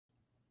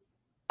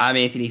I'm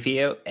Anthony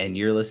Fio, and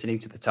you're listening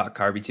to the Talk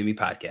Carby to Me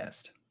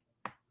podcast.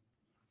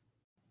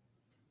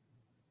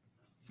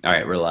 All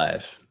right, we're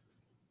live.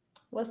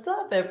 What's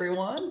up,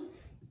 everyone?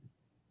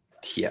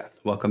 Yeah,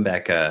 welcome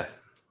back.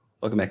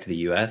 Welcome back to the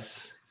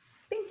U.S.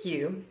 Thank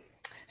you.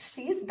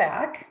 She's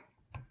back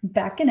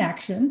in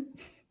action.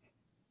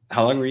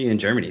 How long were you in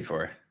Germany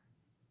for?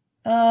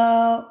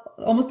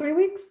 Almost 3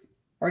 weeks,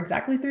 or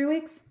exactly 3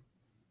 weeks.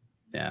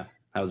 Yeah,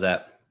 how was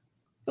that?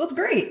 It was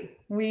great.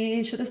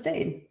 We should have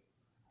stayed.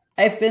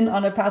 I've been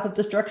on a path of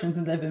destruction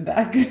since I've been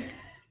back.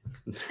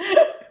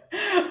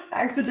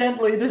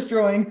 Accidentally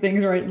destroying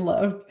things right and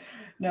left.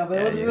 No, but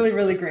it was really,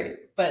 really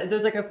great. But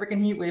there's like a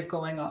freaking heat wave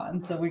going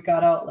on. So we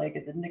got out like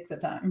at the nick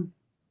of time.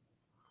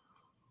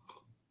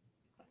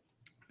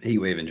 Heat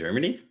wave in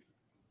Germany?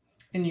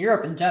 In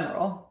Europe in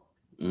general.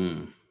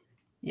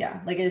 Yeah,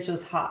 like it's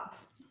just hot.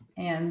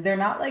 And they're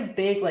not like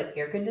big like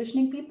air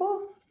conditioning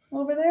people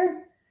over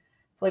there.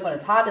 So like when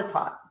it's hot, it's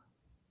hot.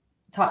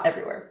 It's hot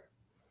everywhere.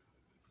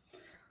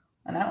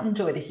 And I don't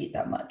enjoy the heat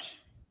that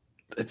much.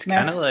 It's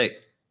kind of like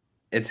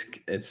it's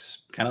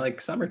kind of like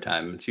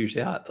summertime. It's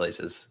usually hot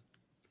places.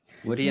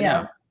 What do you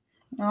know?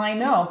 I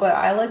know, but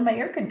I like my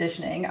air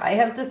conditioning. I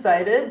have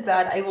decided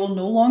that I will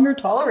no longer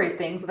tolerate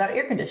things without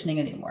air conditioning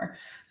anymore.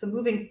 So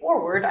moving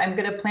forward, I'm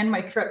going to plan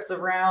my trips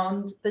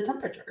around the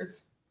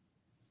temperatures.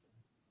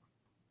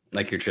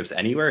 Like your trips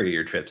anywhere or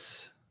your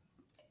trips?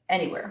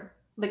 Anywhere.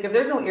 Like if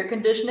there's no air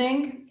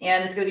conditioning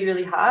and it's going to be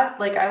really hot,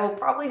 like I will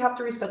probably have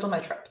to reschedule my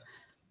trip.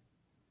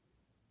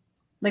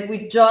 Like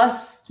we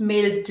just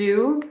made it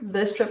do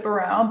this trip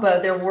around,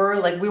 but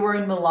we were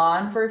in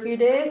Milan for a few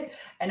days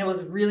and it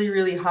was really,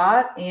 really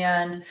hot.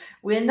 And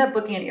we ended up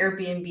booking an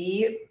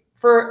Airbnb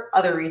for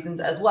other reasons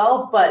as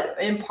well, but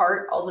in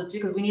part also too,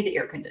 because we needed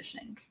air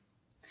conditioning.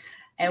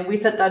 And we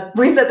set that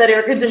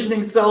air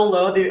conditioning so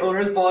low, the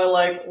owner's probably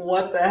like,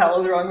 what the hell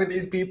is wrong with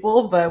these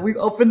people? But we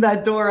opened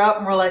that door up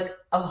and we're like,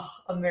 oh,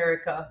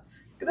 America.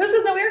 There's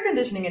just no air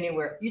conditioning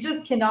anywhere. You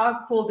just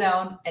cannot cool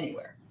down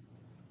anywhere.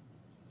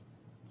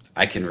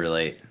 I can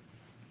relate.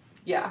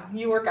 Yeah,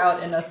 you work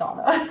out in a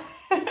sauna.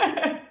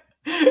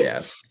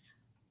 Yeah,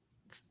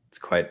 it's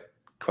quite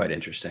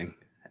interesting.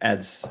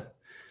 Adds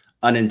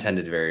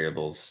unintended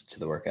variables to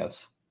the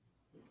workouts.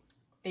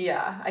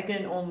 Yeah, I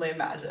can only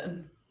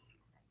imagine.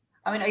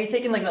 I mean, are you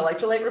taking like an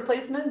electrolyte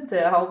replacement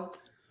to help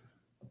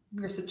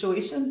your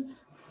situation?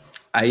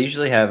 I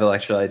usually have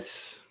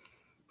electrolytes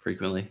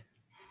frequently,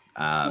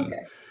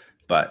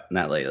 but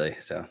not lately.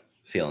 So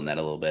feeling that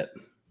a little bit.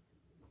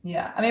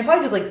 Yeah, I mean, it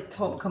probably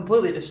just like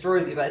completely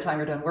destroys you by the time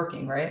you're done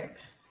working, right?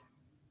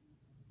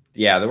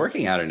 Yeah, the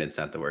working out and it's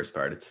not the worst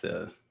part. It's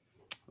the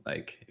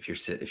like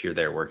if you're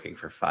there working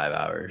for 5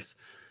 hours,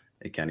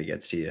 it kind of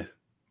gets to you.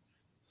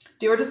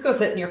 Do you ever just go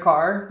sit in your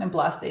car and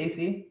blast the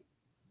AC?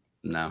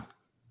 No.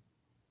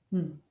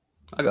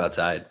 I'll go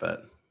outside,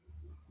 but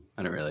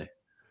I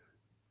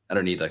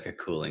don't need like a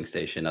cooling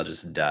station. I'll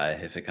just die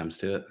if it comes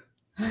to it.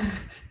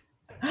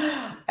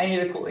 I need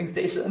a cooling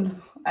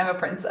station. I'm a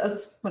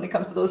princess when it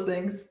comes to those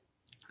things.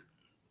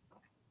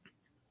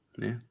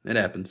 Yeah, it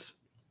happens.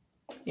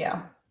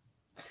 Yeah.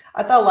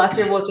 I thought last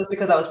year was just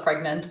because I was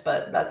pregnant,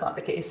 but that's not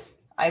the case.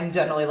 I'm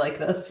generally like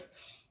this.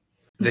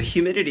 The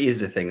humidity is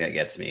the thing that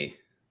gets me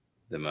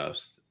the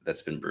most.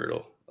 That's been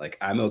brutal. Like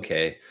I'm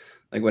okay.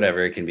 Like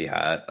whatever, it can be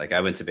hot. Like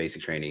I went to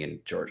basic training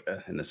in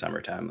Georgia in the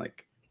summertime.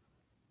 Like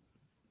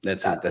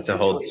that's a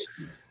whole,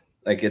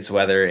 like it's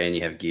weather and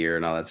you have gear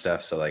and all that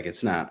stuff. So like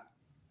it's not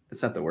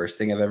the worst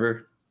thing I've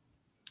ever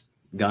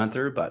gone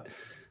through, but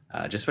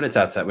just when it's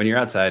outside, when you're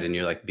outside and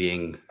you're like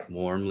being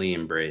warmly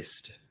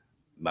embraced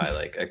by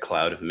like a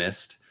cloud of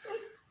mist,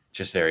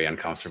 just very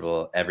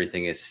uncomfortable.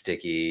 Everything is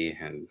sticky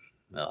and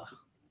ugh.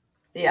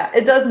 Yeah,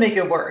 it does make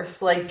it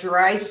worse. Like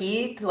dry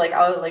heat, like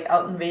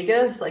out in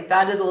Vegas, like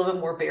that is a little bit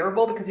more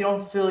bearable because you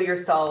don't feel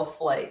yourself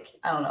like,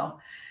 I don't know,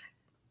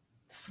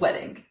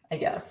 sweating, I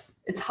guess.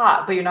 It's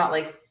hot, but you're not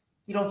like,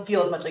 you don't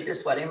feel as much like you're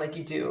sweating like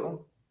you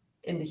do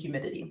in the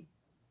humidity.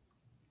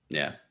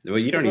 Yeah. Well,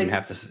 you don't even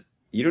have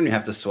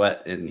to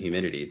sweat in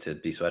humidity to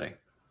be sweating.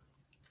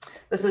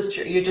 This is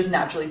true. You just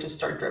naturally just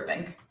start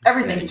dripping.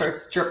 Everything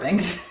starts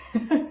dripping.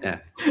 Yeah.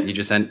 You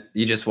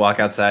just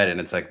walk outside and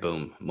it's like,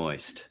 boom,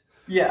 moist.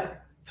 Yeah.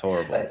 It's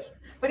horrible.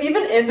 But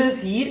even in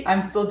this heat,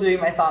 I'm still doing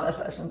my sauna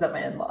sessions at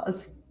my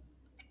in-laws.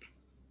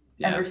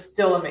 Yeah. And they're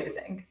still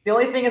amazing. The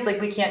only thing is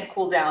like we can't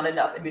cool down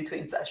enough in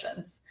between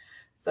sessions.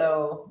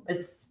 So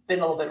it's been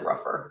a little bit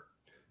rougher.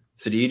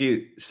 So do you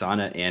do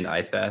sauna and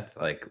ice bath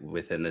like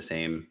within the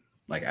same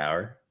like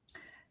hour?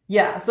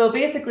 Yeah. So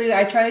basically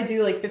I try to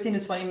do like 15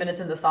 to 20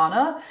 minutes in the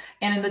sauna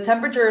and the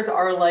temperatures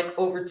are like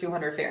over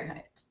 200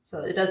 Fahrenheit.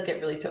 So it does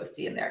get really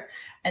toasty in there.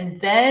 And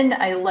then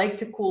I like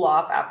to cool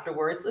off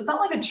afterwards. It's not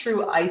like a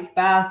true ice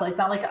bath. Like it's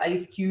not like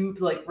ice cubes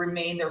like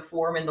remain their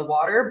form in the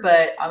water,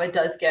 but it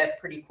does get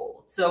pretty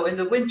cold. So in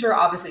the winter,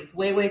 obviously it's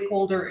way, way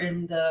colder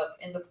in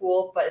the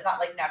pool, but it's not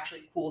like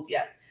naturally cooled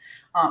yet.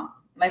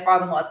 My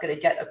father-in-law is going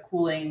to get a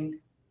cooling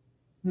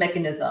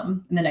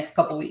mechanism in the next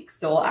couple weeks,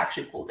 so it'll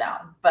actually cool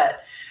down.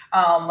 But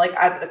like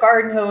either the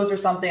garden hose or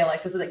something,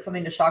 like just like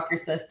something to shock your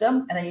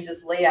system, and then you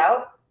just lay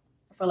out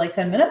for like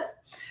 10 minutes,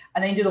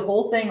 and then you do the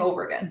whole thing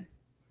over again.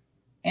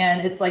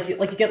 And it's like you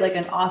get like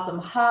an awesome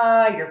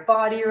high, your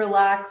body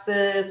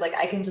relaxes. Like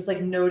I can just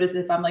like notice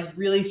if I'm like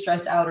really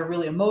stressed out or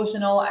really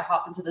emotional, I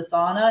hop into the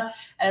sauna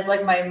and it's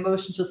like my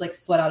emotions just like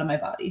sweat out of my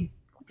body.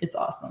 It's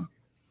awesome.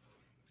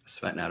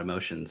 Sweating out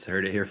emotions.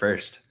 Heard it here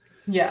first.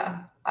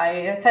 Yeah.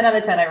 10 out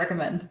of 10, I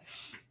recommend.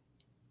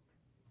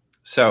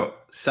 So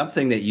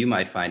something that you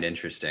might find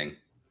interesting.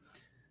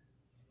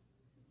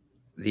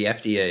 The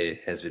FDA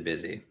has been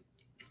busy.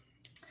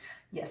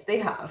 Yes, they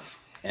have.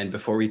 And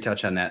before we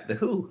touch on that, the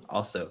WHO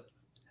also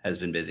has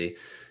been busy,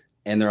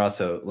 and they're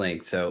also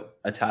linked. So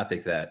a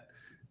topic that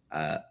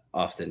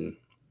often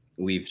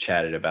we've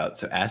chatted about.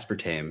 So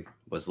aspartame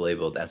was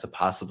labeled as a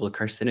possible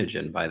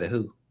carcinogen by the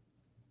WHO,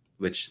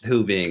 which the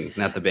WHO being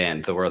not the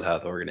band, the World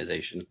Health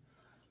Organization.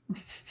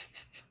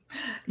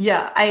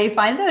 Yeah, I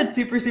find that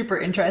super, super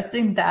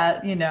interesting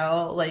that, you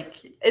know,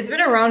 like it's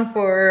been around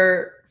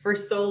for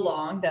so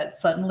long that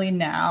suddenly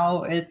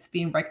now it's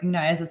being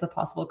recognized as a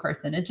possible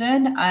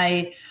carcinogen.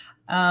 I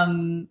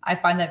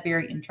find that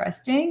very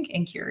interesting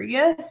and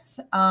curious.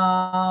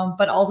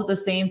 But also at the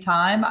same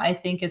time, I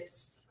think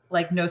it's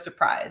like no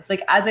surprise.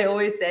 Like, as I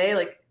always say,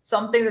 like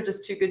some things are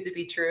just too good to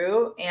be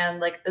true. And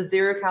like a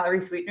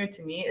 0-calorie sweetener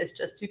to me is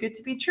just too good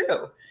to be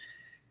true.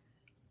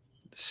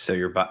 So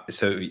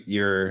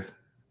you're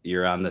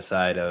on the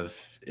side of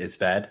it's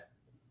bad?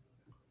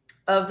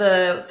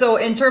 So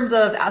in terms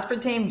of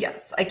aspartame,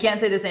 yes. I can't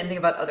say the same thing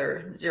about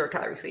other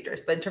 0-calorie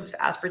sweeteners, but in terms of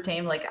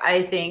aspartame, like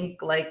I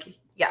think like,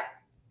 yeah,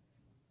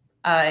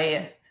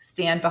 I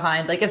stand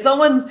behind, like if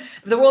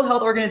the World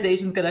Health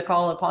Organization is going to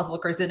call it a possible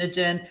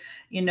carcinogen,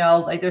 you know,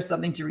 like there's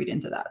something to read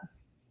into that.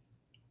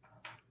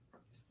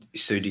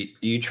 So do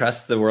you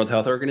trust the World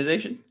Health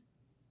Organization?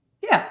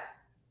 Yeah.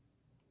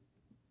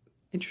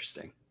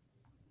 Interesting.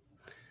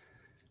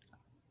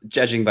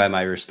 Judging by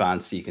my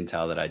response, you can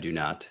tell that I do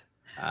not.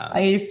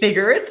 I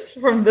figured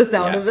from the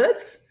sound of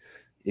it.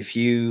 If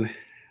you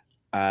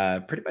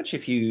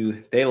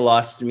they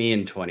lost me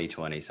in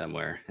 2020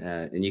 somewhere,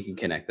 and you can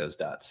connect those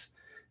dots.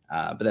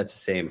 But that's the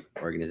same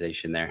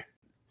organization there.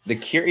 The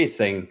curious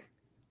thing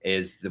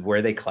is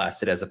where they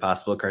classed it as a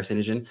possible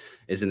carcinogen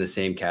is in the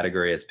same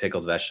category as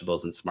pickled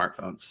vegetables and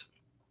smartphones.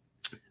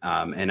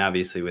 And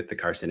obviously with the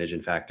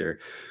carcinogen factor,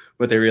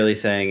 what they're really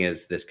saying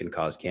is this can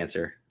cause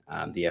cancer.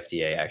 The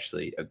FDA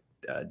actually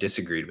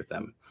disagreed with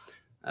them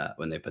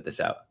when they put this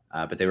out.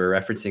 But they were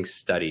referencing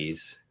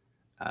studies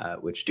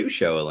which do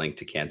show a link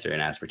to cancer in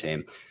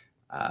aspartame,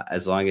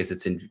 as long as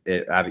it's in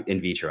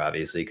vitro,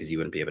 obviously, because you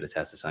wouldn't be able to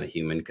test this on a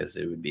human because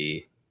it would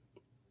be,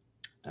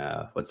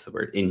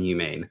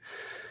 inhumane.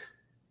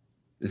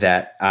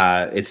 That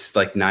it's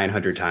like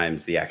 900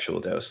 times the actual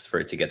dose for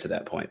it to get to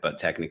that point. But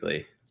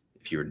technically,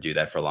 if you were to do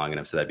that for long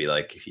enough, so that'd be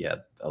like if you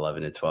had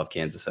 11 to 12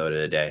 cans of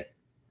soda a day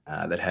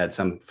that had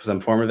some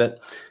form of it,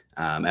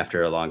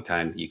 after a long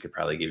time, you could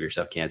probably give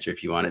yourself cancer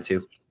if you wanted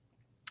to.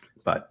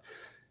 But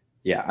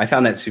yeah, I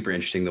found that super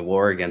interesting. The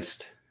war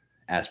against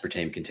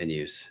aspartame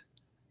continues.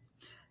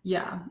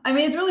 Yeah. I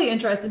mean, it's really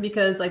interesting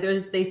because like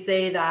they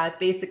say that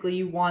basically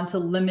you want to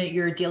limit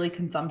your daily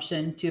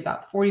consumption to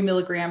about 40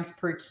 milligrams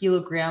per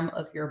kilogram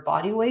of your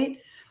body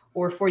weight,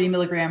 or 40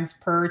 milligrams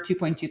per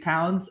 2.2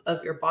 pounds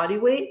of your body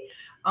weight.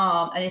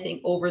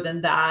 Anything over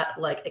than that,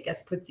 like I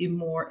guess puts you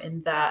more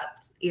in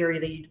that area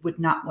that you would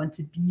not want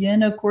to be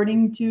in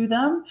according to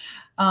them.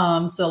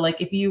 So like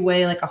if you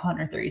weigh like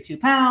 132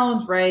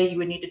 pounds, right, you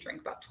would need to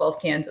drink about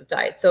 12 cans of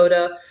diet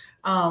soda,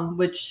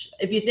 which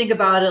if you think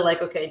about it,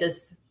 like, okay,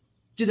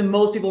 do the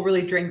most people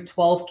really drink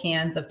 12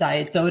 cans of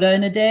diet soda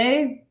in a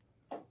day?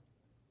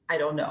 I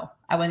don't know.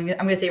 I'm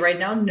going to say right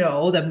now,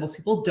 no, that most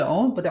people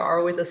don't, but there are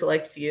always a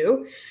select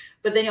few.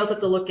 But then you also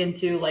have to look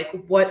into like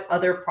what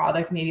other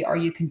products maybe are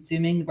you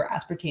consuming where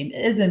aspartame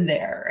is in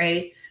there,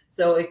 right?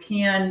 So it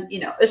can, you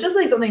know, it's just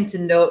like something to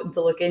note and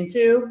to look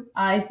into,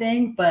 I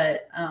think.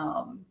 But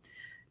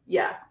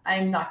yeah,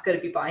 I'm not going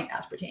to be buying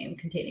aspartame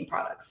containing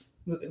products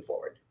moving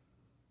forward.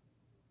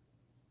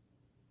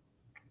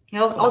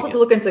 You also have to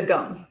look into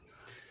gum.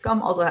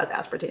 Gum also has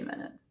aspartame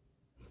in it.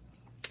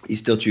 You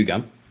still chew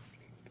gum?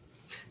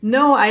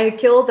 No, I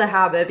killed the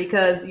habit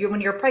because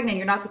when you're pregnant,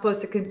 you're not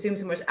supposed to consume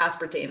so much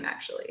aspartame,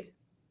 actually.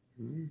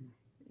 Mm.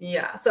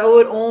 Yeah. So I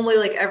would only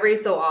like every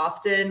so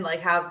often like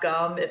have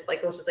gum if like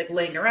it was just like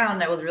laying around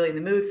and I was really in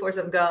the mood for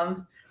some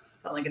gum.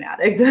 Sound like an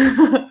addict.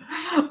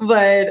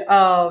 But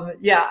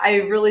yeah,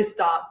 I really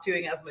stopped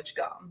chewing as much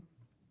gum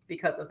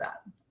because of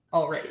that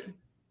already.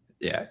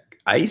 Yeah.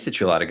 I used to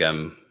chew a lot of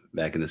gum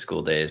back in the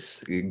school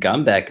days.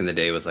 Gum back in the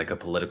day was like a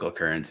political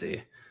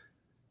currency.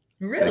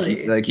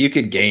 Really? Like you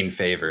could gain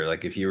favor.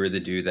 Like if you were the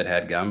dude that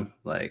had gum,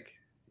 like,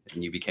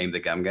 and you became the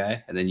gum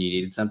guy, and then you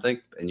needed something,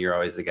 and you're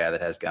always the guy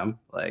that has gum,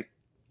 like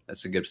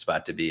that's a good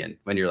spot to be in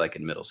when you're like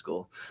in middle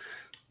school.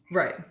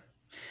 Right.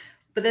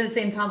 But then at the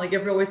same time, like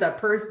if you're always that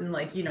person,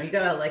 like, you know, you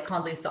gotta like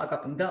constantly stock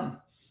up on gum.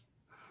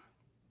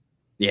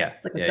 Yeah.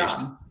 It's like a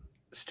job.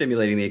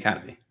 stimulating the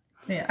economy.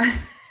 Yeah.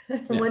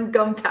 One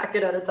gum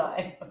packet at a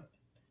time.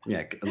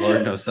 Yeah,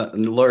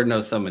 Lord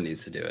knows someone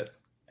needs to do it.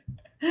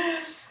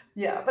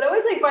 Yeah, but I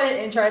always like find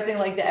it interesting,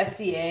 like the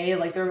FDA,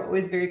 like they're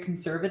always very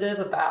conservative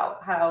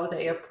about how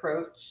they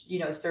approach,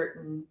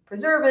 certain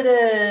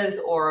preservatives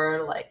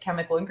or like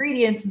chemical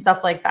ingredients and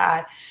stuff like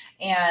that.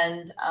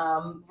 And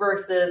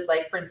versus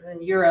like, for instance,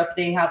 in Europe,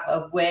 they have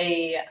a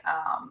way,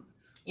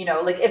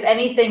 like if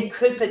anything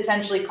could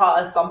potentially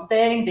cause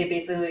something, they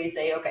basically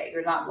say, okay,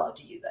 you're not allowed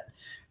to use it.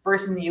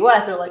 Versus in the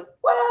US, they're like,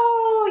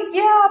 well,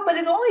 yeah, but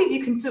it's only if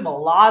you consume a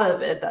lot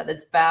of it that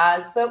it's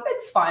bad. So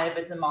it's fine if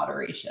it's in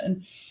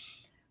moderation.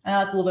 And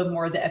that's a little bit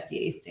more the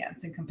FDA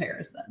stance in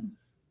comparison.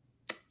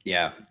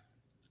 Yeah.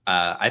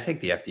 I think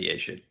the FDA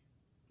should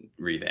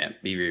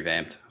be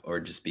revamped, or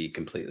just be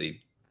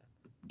completely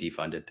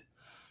defunded.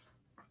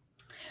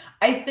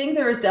 I think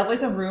there is definitely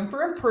some room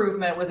for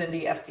improvement within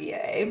the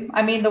FDA.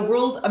 I mean,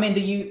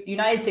 the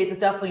United States is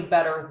definitely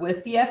better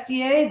with the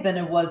FDA than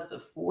it was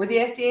before the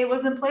FDA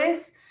was in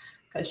place,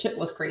 because shit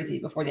was crazy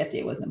before the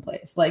FDA was in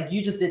place. Like,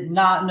 you just did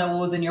not know what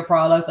was in your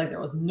products. Like,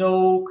 there was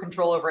no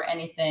control over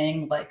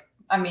anything. Like,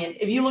 I mean,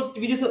 if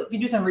you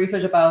do some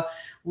research about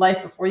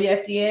life before the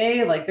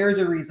FDA, like there's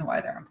a reason why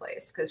they're in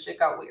place, because shit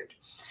got weird.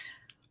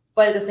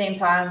 But at the same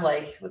time,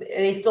 like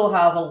they still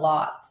have a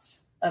lot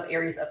of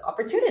areas of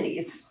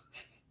opportunities,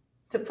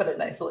 to put it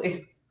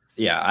nicely.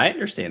 Yeah, I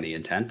understand the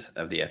intent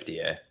of the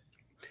FDA,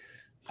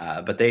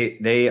 but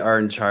they are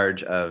in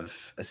charge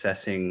of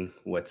assessing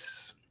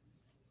what's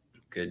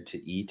good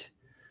to eat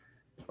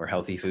or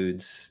healthy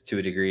foods to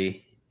a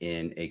degree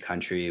in a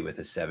country with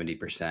a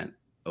 70%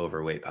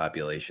 overweight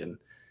population.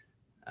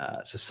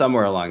 So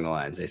somewhere along the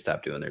lines, they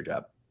stopped doing their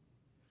job.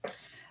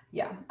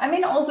 Yeah. I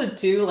mean, also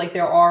too, like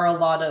there are a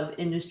lot of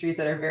industries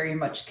that are very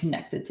much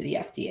connected to the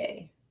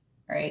FDA,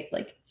 right?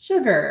 Like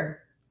sugar,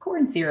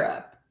 corn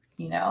syrup,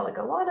 like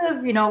a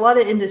lot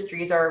of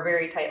industries are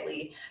very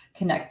tightly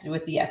connected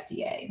with the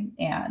FDA.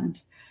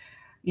 And,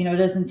 it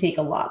doesn't take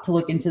a lot to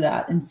look into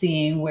that and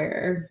seeing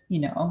where,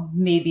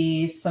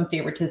 maybe some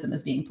favoritism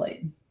is being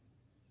played.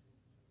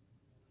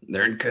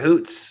 They're in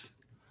cahoots.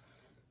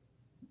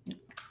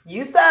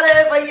 You said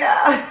it, but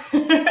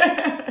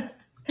yeah.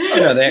 Oh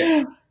no,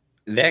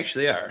 they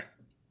actually are.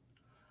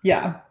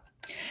 Yeah.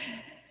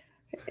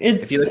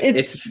 If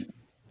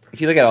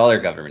you look at all our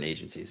government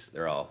agencies,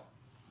 they're all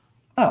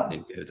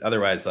in cahoots.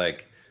 Otherwise,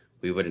 like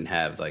we wouldn't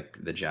have like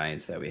the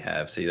giants that we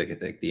have. So you look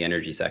at the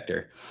energy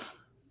sector.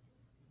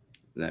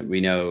 That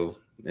we know,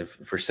 if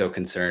we're so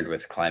concerned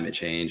with climate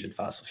change and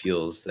fossil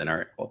fuels, then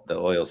the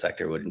oil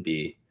sector wouldn't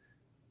be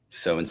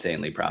so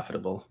insanely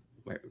profitable.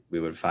 We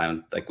would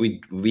find like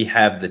we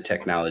have the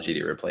technology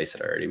to replace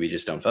it already. We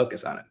just don't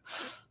focus on it.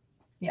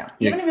 Yeah.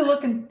 Even if you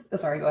look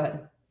sorry, go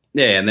ahead.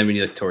 Yeah. And then when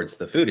you look towards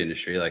the food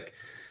industry, like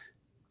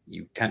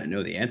you kind of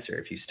know the answer.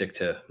 If you stick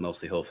to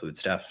mostly whole food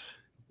stuff,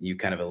 you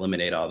kind of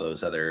eliminate all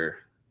those other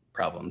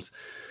problems,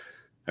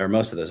 or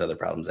most of those other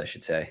problems, I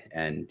should say.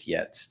 And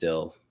yet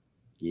still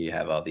you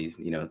have all these,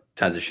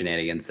 tons of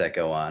shenanigans that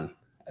go on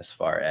as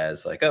far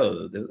as like,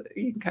 oh,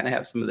 you can kind of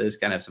have some of this,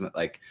 kind of have some,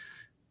 like,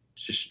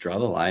 just draw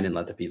the line and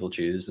let the people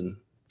choose, and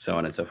so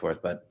on and so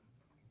forth. But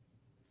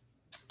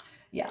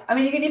yeah, I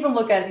mean, you can even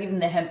look at even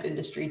the hemp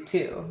industry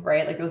too,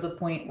 right? Like there was a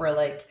point where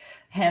like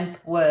hemp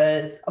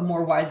was a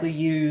more widely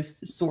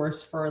used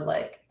source for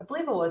like, I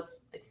believe it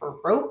was like for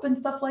rope and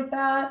stuff like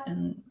that.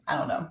 And I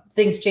don't know,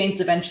 things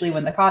changed eventually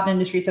when the cotton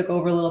industry took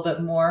over a little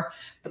bit more,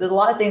 but there's a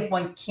lot of things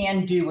one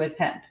can do with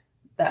hemp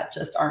that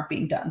just aren't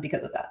being done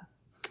because of that.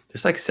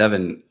 There's like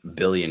 7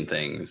 billion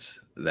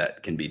things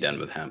that can be done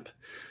with hemp.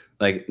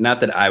 Like, not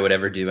that I would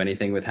ever do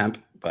anything with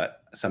hemp,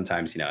 but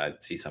sometimes, I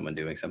see someone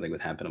doing something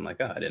with hemp and I'm like,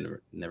 oh, I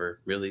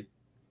never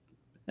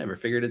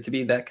figured it to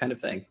be that kind of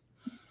thing.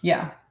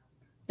 Yeah,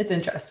 it's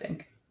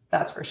interesting.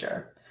 That's for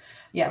sure.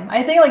 Yeah,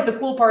 I think like the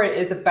cool part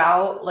is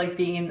about like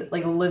being in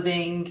like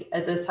living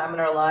at this time in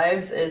our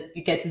lives is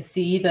you get to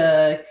see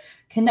the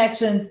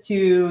connections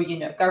to,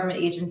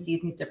 government agencies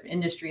and these different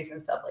industries and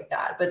stuff like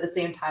that. But at the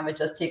same time, it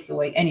just takes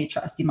away any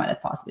trust you might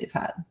have possibly have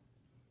had.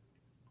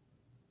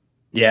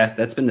 Yeah,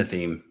 that's been the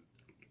theme.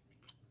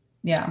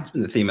 Yeah. It's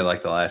been the theme of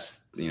like the last,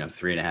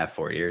 3.5,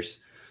 4 years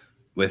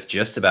with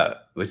just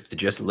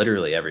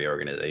literally every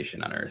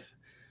organization on earth.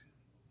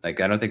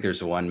 Like, I don't think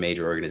there's one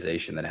major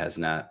organization that has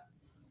not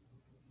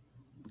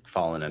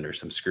fallen under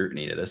some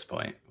scrutiny to this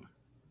point.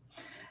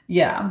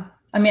 Yeah.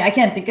 I mean, I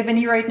can't think of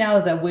any right now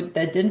that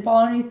didn't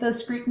fall underneath the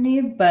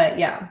scrutiny, but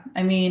yeah,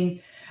 I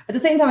mean, at the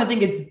same time, I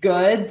think it's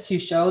good to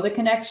show the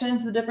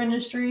connections to the different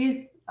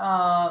industries.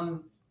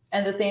 And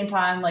at the same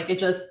time, like it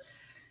just,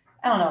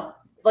 I don't know,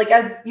 like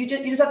as you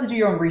just have to do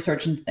your own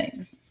research into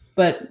things,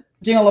 but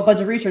doing a bunch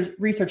of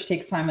research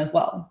takes time as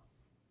well.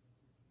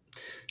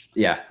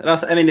 Yeah. And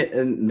also, I mean,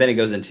 and then it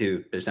goes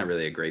into, there's not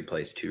really a great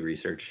place to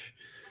research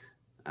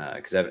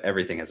because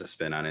everything has a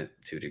spin on it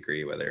to a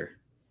degree,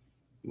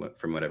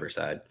 from whatever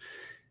side.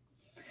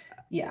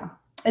 Yeah.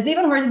 It's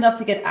even hard enough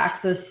to get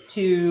access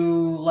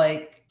to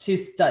like to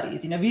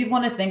studies. If you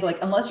want to think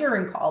like, unless you're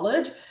in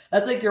college,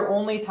 that's like your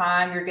only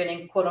time you're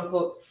getting quote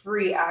unquote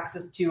free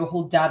access to a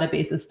whole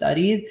database of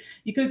studies.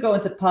 You could go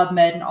into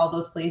PubMed and all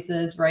those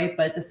places, right?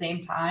 But at the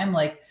same time,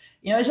 like,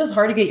 it's just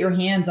hard to get your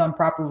hands on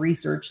proper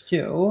research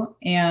too.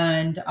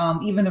 And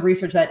even the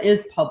research that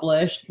is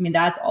published, I mean,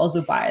 that's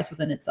also biased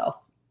within itself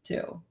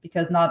too,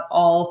 because not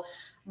all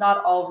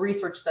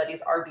research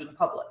studies are being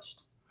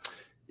published.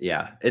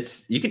 Yeah,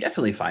 you can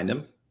definitely find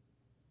them.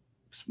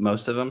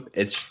 Most of them.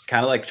 It's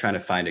kind of like trying to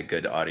find a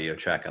good audio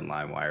track on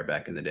LimeWire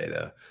back in the day,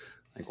 though.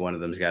 Like one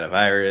of them's got a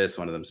virus,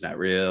 one of them's not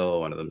real,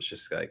 one of them's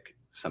just like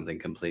something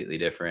completely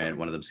different.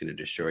 One of them's going to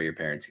destroy your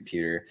parents'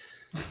 computer.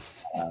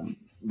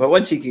 But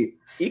once you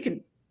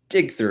can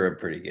dig through it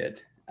pretty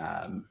good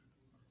to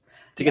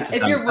get to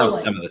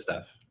some of the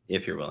stuff,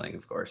 if you're willing,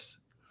 of course.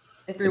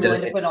 If you're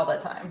willing to put all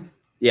that time.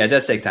 Yeah, it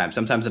does take time.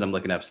 Sometimes when I'm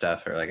looking up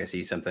stuff or like I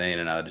see something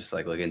and I'll just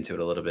like look into it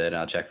a little bit and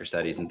I'll check for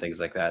studies and things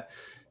like that.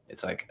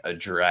 It's like a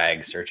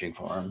drag searching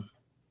for them.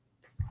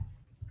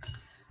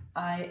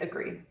 I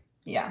agree.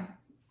 Yeah.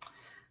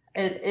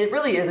 It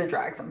really is a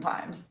drag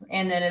sometimes.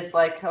 And then it's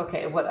like,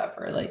 okay,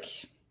 whatever. Like,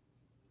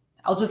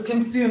 I'll just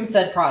consume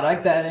said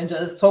product then and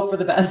just hope for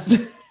the best.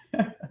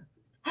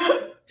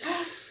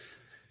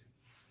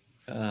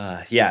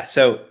 Yeah.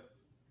 So,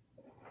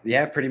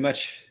 yeah, pretty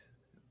much.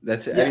 I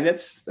mean,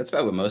 that's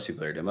about what most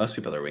people are doing. Most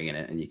people are winging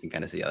it, and you can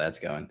kind of see how that's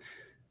going.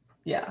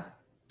 Yeah.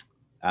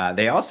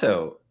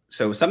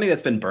 So something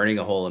that's been burning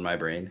a hole in my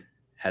brain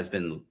has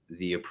been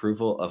the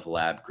approval of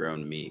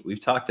lab-grown meat.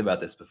 We've talked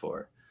about this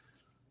before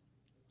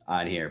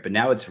on here, but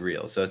now it's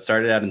real. So it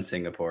started out in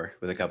Singapore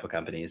with a couple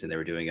companies, and they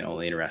were doing it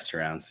only in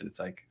restaurants, and it's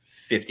like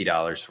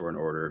 $50 for an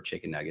order of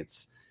chicken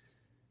nuggets.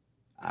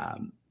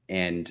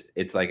 And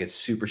it's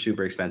super,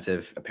 super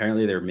expensive.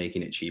 Apparently, they're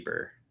making it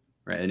cheaper.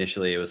 Right.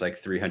 Initially, it was like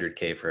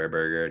 $300K for a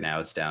burger. Now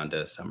it's down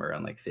to somewhere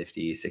around like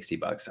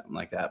 $50-$60, something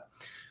like that.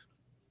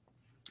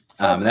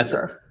 And that's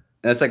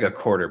like a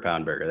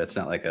quarter-pound burger. That's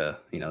not like a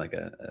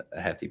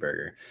hefty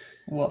burger.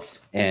 Woof.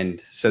 And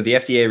so the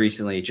FDA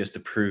recently just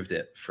approved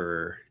it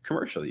for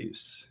commercial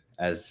use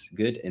as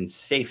good and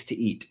safe to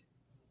eat.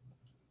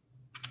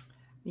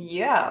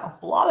 Yeah,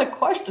 a lot of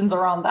questions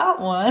around that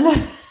one.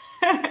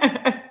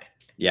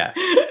 Yeah.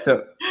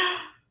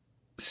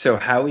 So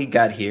how we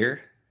got here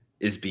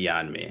is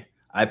beyond me.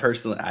 I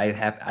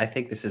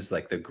think this is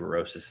like the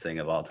grossest thing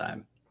of all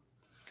time.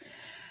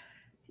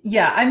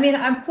 Yeah, I mean,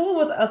 I'm cool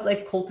with us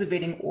like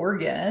cultivating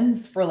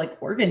organs for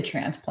like organ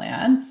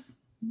transplants,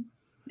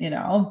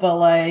 but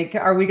like,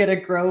 are we going to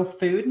grow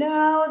food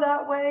now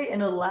that way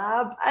in a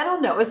lab? I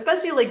don't know,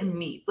 especially like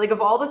meat. Like of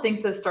all the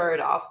things to start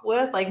off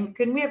with, like,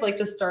 couldn't we have like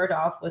just started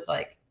off with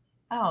like,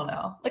 I don't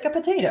know, like a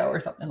potato or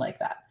something like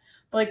that?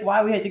 But like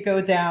why we had to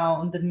go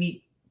down the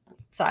meat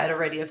side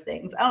already of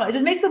things. I don't know. It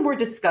just makes them more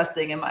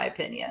disgusting in my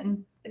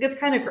opinion. Like it's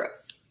kind of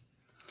gross.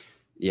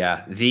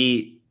 Yeah.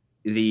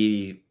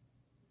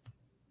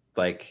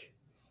 Like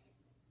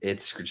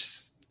it's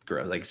just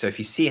gross. Like, so if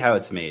you see how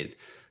it's made,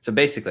 so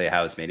basically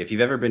how it's made, if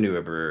you've ever been to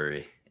a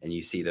brewery and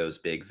you see those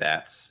big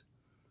vats,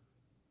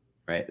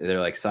 right? They're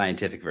like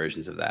scientific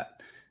versions of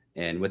that.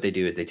 And what they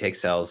do is they take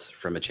cells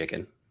from a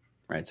chicken,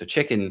 right? So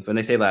chicken, when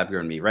they say lab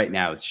grown meat, right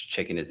now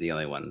chicken is the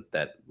only one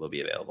that will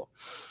be available.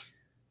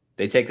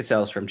 They take the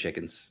cells from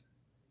chickens,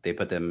 they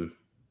put them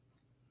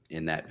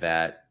in that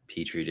vat,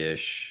 Petri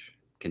dish,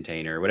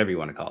 container, whatever you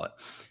want to call it.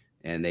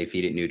 And they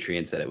feed it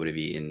nutrients that it would have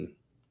eaten.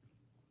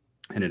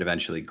 And it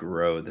eventually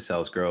the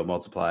cells grow,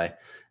 multiply,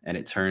 and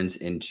it turns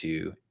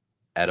into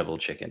edible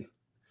chicken.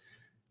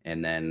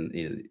 And then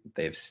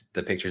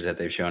the pictures that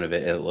they've shown of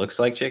it, it looks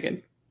like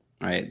chicken,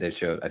 right?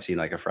 I've seen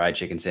like a fried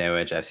chicken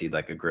sandwich. I've seen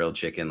like a grilled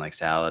chicken, like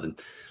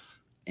salad,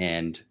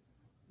 and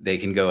they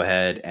can go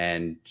ahead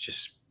and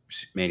just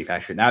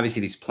manufacture it. Now,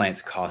 obviously these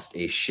plants cost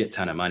a shit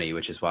ton of money,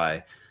 which is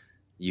why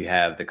you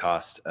have the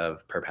cost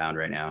of per pound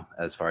right now,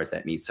 as far as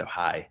that meat's so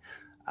high.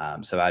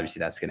 So obviously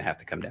that's going to have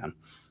to come down.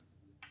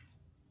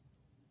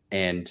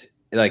 And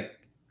like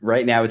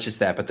right now it's just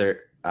that, but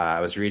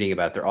I was reading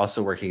about, they're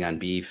also working on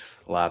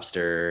beef,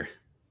 lobster,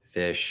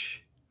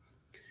 fish.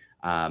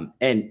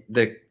 And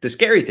the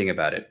scary thing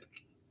about it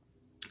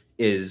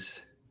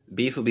is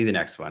beef will be the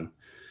next one.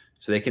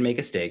 So they can make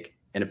a steak,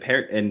 and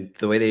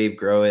the way they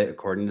grow it,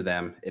 according to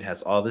them, it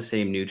has all the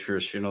same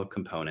nutritional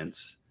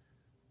components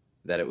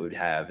that it would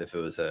have if it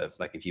was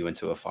if you went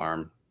to a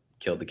farm,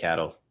 killed the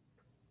cattle,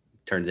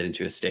 turned it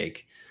into a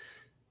steak,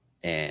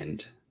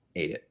 and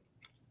ate it.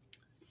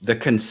 The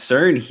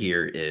concern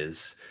here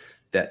is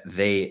that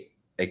they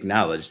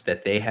acknowledge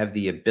that they have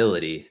the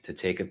ability to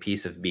take a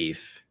piece of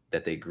beef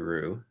that they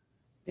grew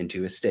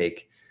into a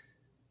steak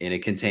in a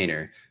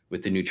container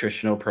with the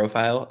nutritional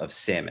profile of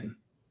salmon.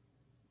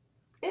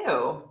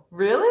 Ew,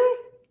 really?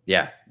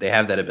 Yeah, they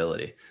have that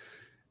ability.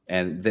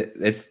 And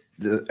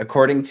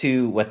according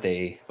to what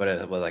like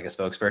a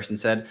spokesperson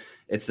said,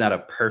 it's not a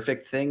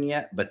perfect thing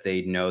yet, but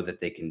they know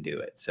that they can do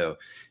it. So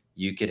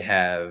you could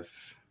have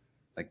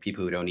like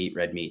people who don't eat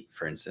red meat,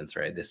 for instance,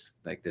 right? There's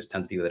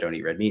tons of people that don't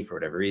eat red meat for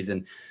whatever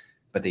reason,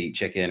 but they eat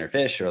chicken or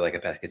fish or like a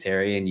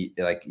pescatarian.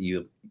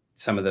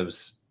 some of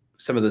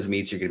those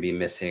meats, you're going to be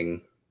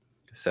missing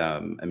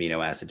some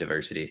amino acid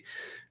diversity,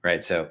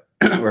 right? So,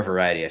 or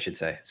variety, I should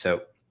say.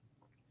 So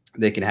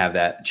they can have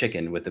that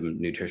chicken with the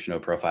nutritional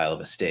profile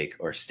of a steak,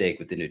 or steak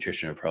with the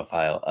nutritional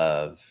profile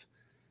of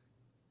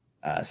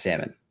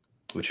salmon,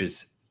 which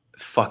is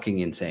fucking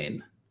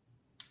insane.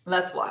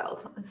 That's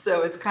wild.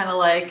 So it's kind of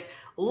like,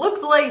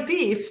 looks like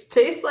beef,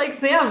 tastes like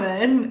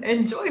salmon.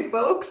 Enjoy,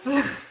 folks.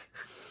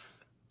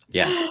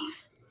 Yeah.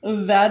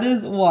 That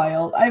is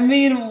wild. I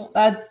mean,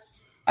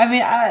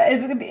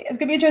 it's gonna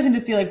be interesting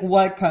to see like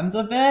what comes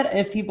of it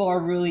if people are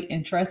really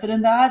interested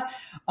in that.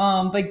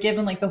 But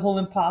given like the whole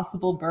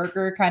Impossible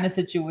Burger kind of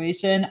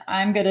situation,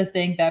 I'm gonna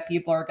think that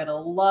people are gonna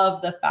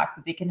love the fact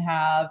that they can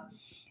have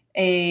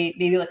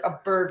maybe like a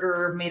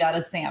burger made out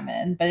of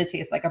salmon, but it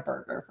tastes like a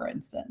burger, for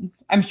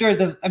instance. I'm sure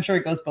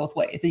it goes both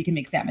ways. That you can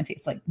make salmon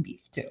taste like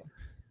beef too.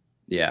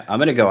 Yeah, I'm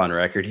gonna go on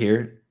record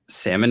here.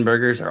 Salmon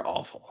burgers are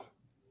awful,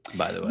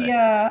 by the way.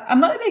 Yeah, I'm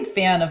not a big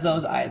fan of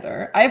those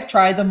either. I've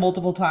tried them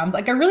multiple times.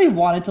 Like I really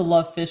wanted to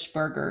love fish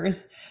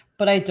burgers,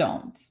 but I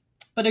don't.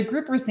 But a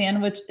grouper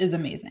sandwich is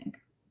amazing.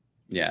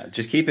 Yeah,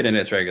 just keep it in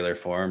its regular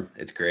form.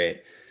 It's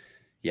great.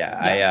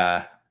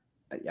 Yeah.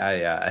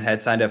 I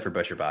had signed up for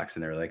Butcher Box,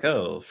 and they were like,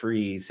 "Oh,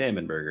 free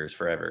salmon burgers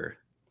forever."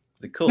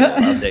 Like, cool.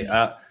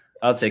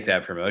 I'll take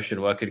that promotion.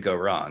 What could go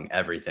wrong?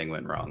 Everything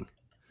went wrong.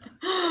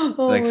 Oh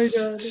like my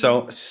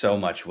God. so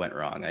much went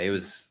wrong. It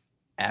was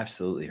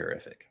absolutely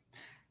horrific.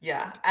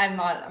 Yeah, I'm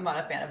not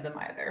a fan of them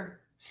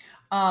either.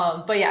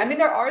 But yeah, I mean,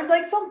 there are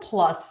like some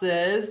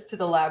pluses to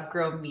the lab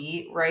grown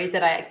meat, right?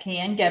 That I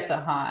can get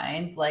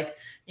behind. Like,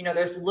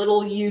 there's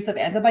little use of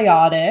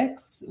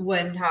antibiotics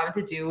when having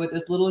to do with,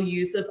 there's little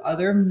use of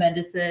other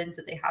medicines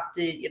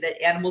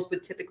that animals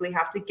would typically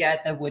have to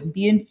get that wouldn't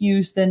be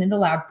infused then in the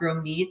lab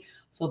grown meat.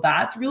 So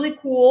that's really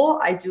cool.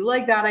 I do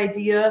like that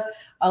idea.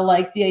 I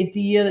like the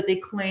idea that they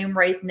claim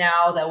right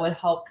now that would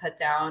help cut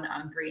down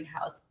on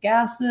greenhouse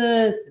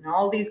gases and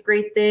all these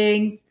great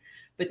things.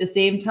 But at the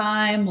same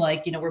time,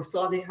 like, we're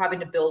still having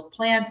to build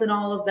plants and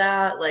all of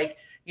that. Like,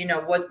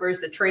 where's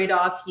the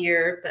trade-off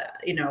here?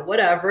 But,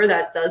 whatever,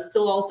 that does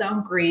still all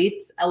sound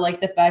great. I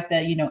like the fact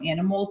that,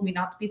 animals may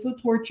not be so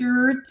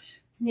tortured,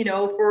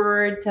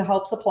 to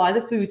help supply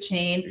the food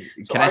chain.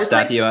 So Can I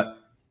stop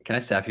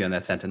you on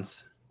that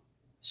sentence?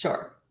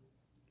 Sure.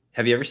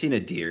 Have you ever seen a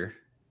deer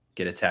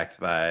get attacked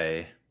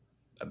by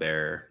a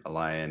bear, a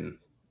lion,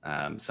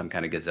 some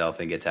kind of gazelle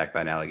thing, get attacked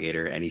by an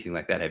alligator, anything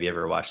like that? Have you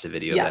ever watched a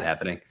video of that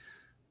happening?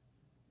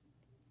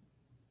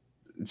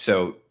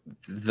 So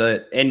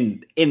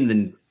in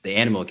the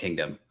animal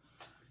kingdom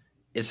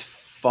is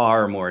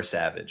far more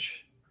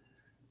savage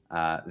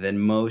than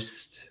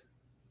most.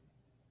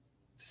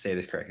 To say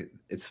this correctly,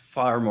 it's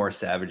far more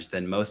savage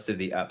than most of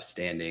the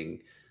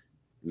upstanding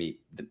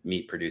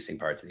meat producing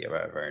parts of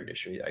our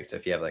industry. Like, so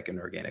if you have like an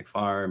organic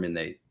farm and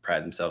they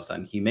pride themselves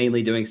on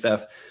humanely doing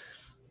stuff,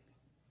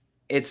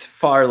 it's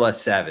far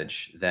less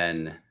savage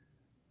than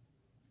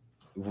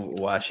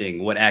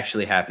watching what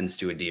actually happens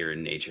to a deer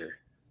in nature.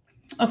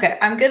 Okay,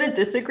 I'm going to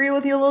disagree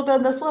with you a little bit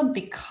on this one,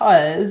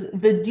 because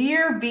the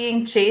deer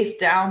being chased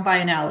down by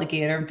an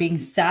alligator and being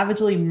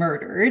savagely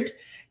murdered,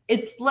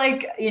 it's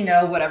like,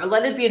 whatever.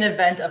 Let it be an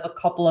event of a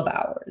couple of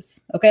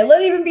hours. Okay,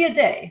 let it even be a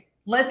day.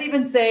 Let's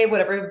even say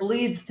whatever, it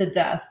bleeds to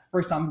death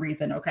for some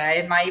reason. Okay,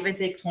 it might even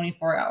take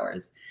 24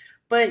 hours.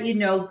 But,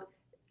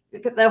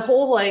 the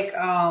whole like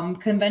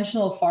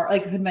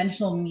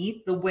conventional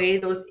meat, the way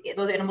those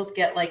animals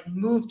get like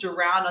moved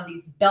around on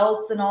these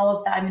belts and all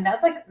of that. I mean,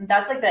 that's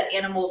like that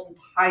animal's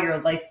entire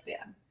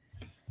lifespan.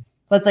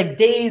 So that's like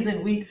days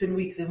and weeks and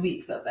weeks and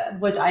weeks of it,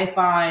 which I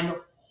find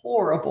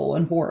horrible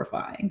and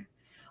horrifying.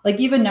 Like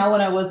even now when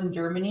I was in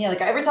Germany,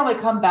 like every time I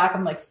come back,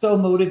 I'm like so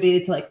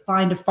motivated to like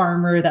find a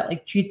farmer that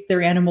like treats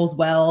their animals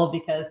well,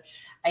 because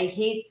I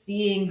hate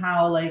seeing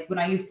how, like, when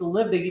I used to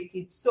live there, you'd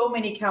see so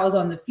many cows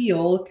on the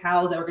field,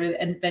 cows that were going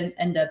to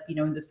end up,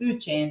 in the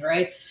food chain,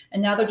 right?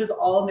 And now they're just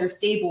all in their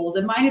stables.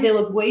 And mind you, they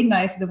look way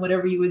nicer than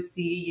whatever you would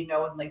see,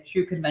 in like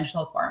true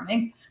conventional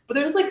farming. But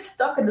they're just like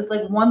stuck in this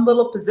like one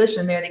little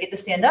position there. They get to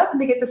stand up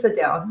and they get to sit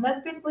down. And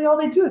that's basically all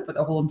they do for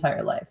their whole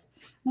entire life.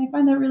 And I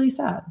find that really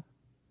sad.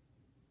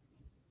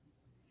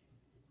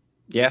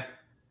 Yeah.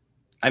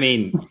 I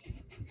mean...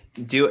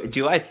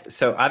 Do I?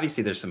 So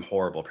obviously there's some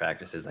horrible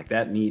practices like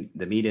that.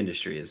 The meat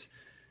industry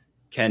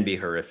can be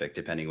horrific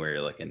depending where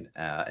you're looking.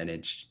 And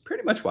it's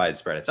pretty much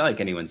widespread. It's not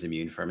like anyone's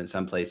immune from it.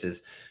 Some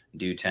places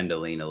do tend to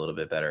lean a little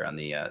bit better on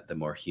the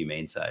more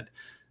humane side.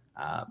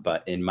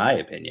 But in my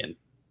opinion,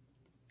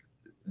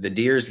 the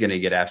deer is going to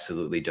get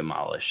absolutely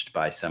demolished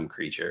by some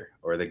creature,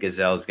 or the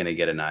gazelle is going to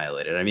get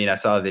annihilated. I mean, I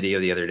saw a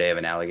video the other day of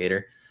an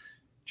alligator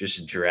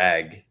just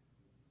drag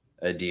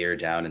a deer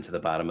down into the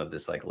bottom of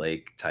this like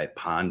lake type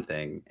pond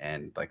thing,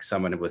 and like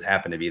someone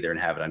happened to be there and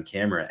have it on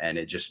camera, and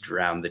it just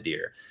drowned the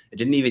deer. It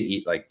didn't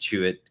even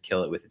chew it,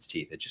 kill it with its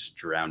teeth. It just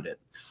drowned it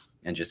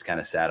and just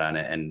kind of sat on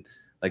it, and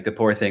like the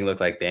poor thing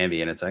looked like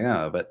Bambi. And it's like,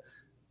 oh, but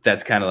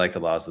that's kind of like the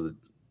laws of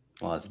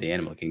the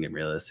animal kingdom,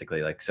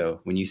 realistically. Like,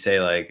 so when you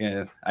say like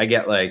I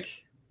get like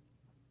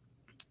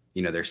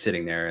they're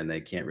sitting there and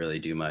they can't really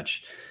do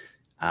much.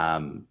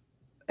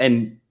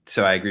 And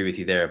so I agree with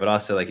you there, but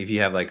also like if you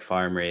have like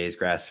farm raised,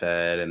 grass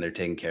fed, and they're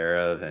taken care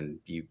of, and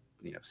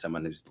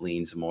someone who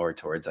leans more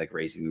towards like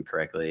raising them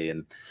correctly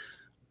and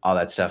all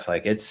that stuff,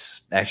 like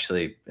it's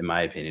actually, in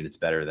my opinion, it's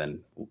better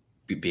than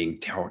being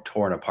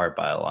torn apart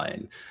by a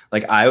lion.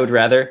 Like I would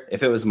rather,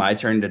 if it was my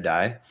turn to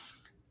die,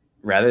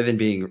 rather than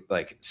being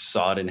like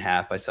sawed in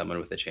half by someone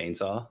with a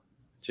chainsaw,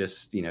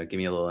 just, give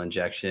me a little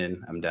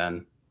injection, I'm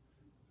done,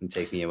 and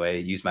take me away,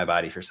 use my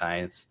body for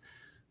science.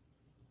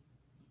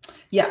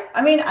 Yeah,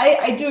 I mean,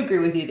 I do agree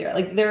with you there.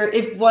 Like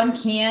if one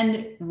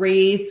can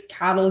raise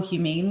cattle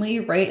humanely,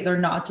 right? They're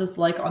not just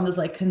like on this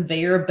like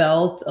conveyor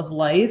belt of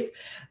life,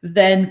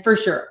 then for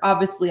sure.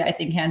 Obviously, I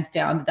think hands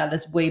down that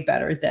is way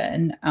better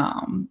than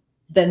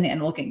the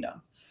animal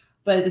kingdom.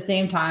 But at the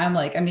same time,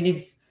 like, I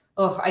mean,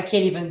 I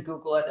can't even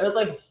Google it. There's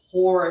like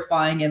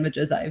horrifying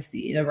images I've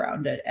seen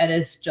around it. And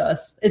it's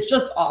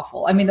just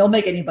awful. I mean, they'll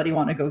make anybody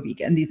want to go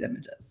vegan, these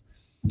images.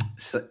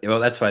 So, well,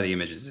 that's why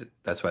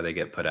they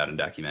get put out in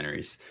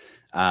documentaries.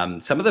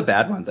 Some of the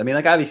bad ones, I mean,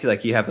 like obviously,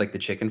 like you have like the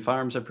chicken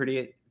farms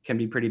can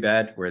be pretty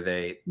bad, where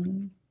the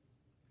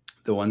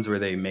ones where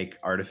they make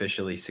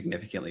artificially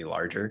significantly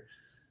larger.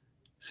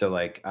 So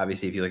like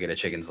obviously, if you look at a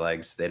chicken's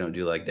legs, they don't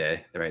do leg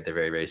day, right? They're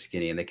very, very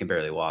skinny and they can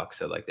barely walk,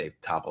 so like they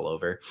topple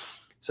over.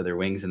 So their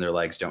wings and their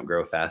legs don't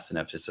grow fast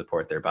enough to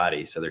support their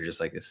body, so they're just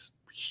like this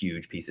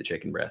huge piece of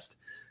chicken breast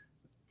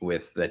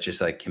that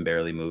just like can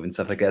barely move and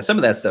stuff like that. Some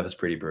of that stuff is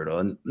pretty brutal,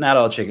 and not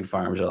all chicken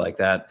farms are like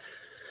that.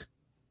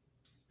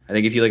 I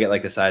think if you look at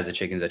like the size of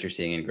chickens that you're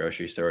seeing in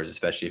grocery stores,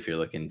 especially if you're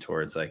looking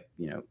towards like,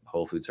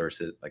 whole food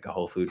sources, like a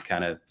whole food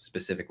kind of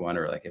specific one,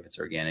 or like if it's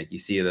organic, you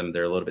see them,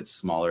 they're a little bit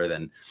smaller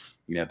than,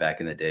 back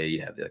in the day,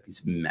 you have like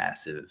these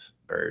massive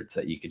birds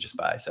that you could just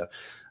buy. So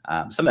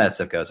some of that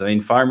stuff goes. I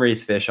mean, farm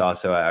raised fish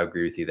also, I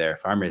agree with you there.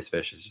 Farm raised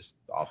fish is just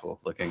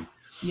awful looking.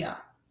 Yeah.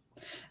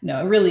 No,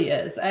 it really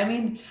is. I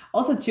mean,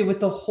 also too, with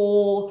the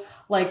whole,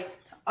 like,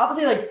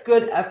 obviously like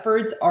good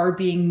efforts are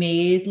being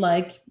made.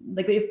 Like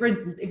if, for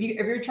instance, if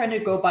you're trying to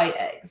go buy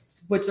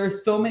eggs, which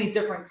there's so many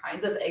different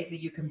kinds of eggs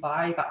that you can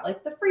buy, you got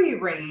like the free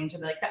range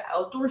and like the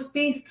outdoor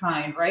space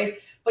kind, right?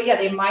 But yeah,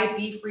 they might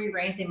be free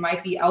range, they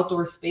might be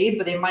outdoor space,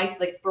 but they might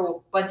like throw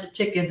a bunch of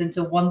chickens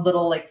into one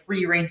little like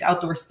free range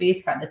outdoor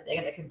space kind of thing,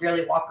 and they can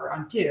barely walk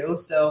around too.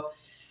 So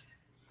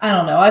I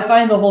don't know. I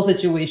find the whole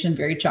situation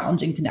very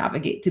challenging to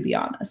navigate, to be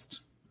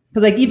honest.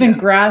 Because like even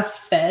grass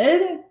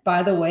fed,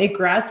 by the way,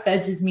 grass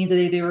fed just means that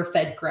they were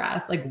fed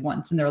grass like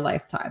once in their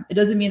lifetime. It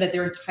doesn't mean that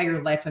their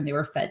entire lifetime they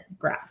were fed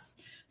grass.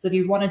 So if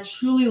you want to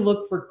truly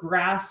look for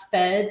grass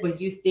fed, when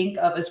you think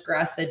of as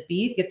grass fed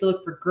beef, you have to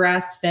look for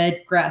grass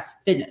fed, grass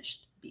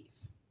finished beef.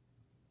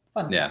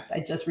 Fun fact. I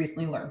just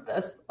recently learned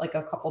this like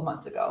a couple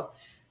months ago.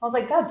 I was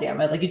like, God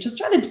damn it. Like you just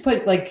try to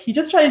put,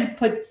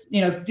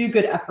 do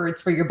good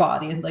efforts for your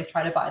body and like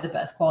try to buy the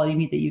best quality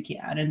meat that you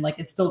can. And like,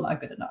 it's still not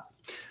good enough.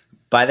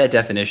 By that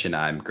definition,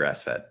 I'm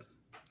grass fed,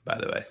 by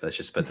the way. Let's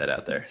just put that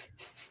out there.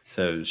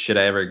 So should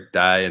I ever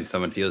die and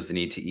someone feels the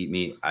need to eat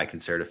meat, I can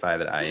certify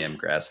that I am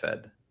grass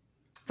fed.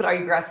 But are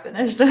you grass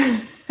finished?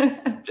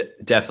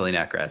 Definitely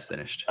not grass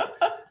finished.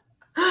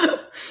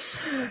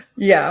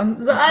 Yeah.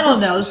 So I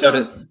don't know.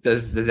 So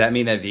does that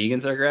mean that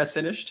vegans are grass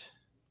finished?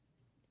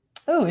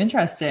 Oh,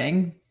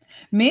 interesting.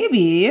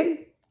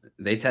 Maybe.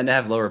 They tend to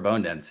have lower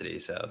bone density,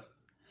 so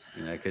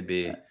it could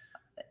be.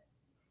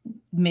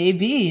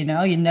 Maybe, you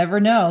never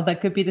know.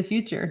 That could be the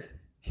future.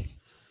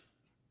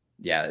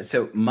 Yeah.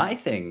 So my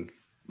thing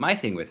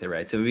with it,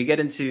 right? So we get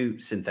into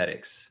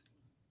synthetics.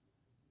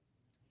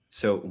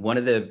 So one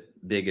of the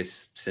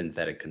biggest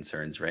synthetic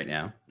concerns right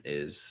now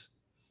is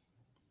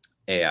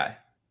AI.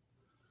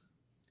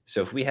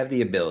 So if we have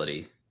the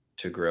ability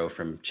to grow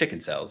from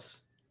chicken cells,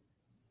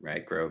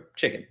 right? Grow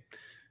chicken.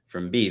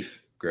 From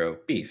beef, grow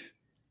beef.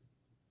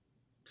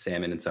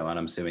 Salmon and so on.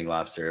 I'm assuming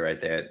lobster right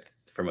there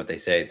from what they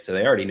say. So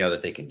they already know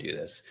that they can do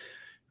this,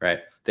 right?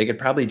 They could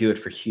probably do it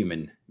for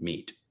human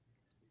meat,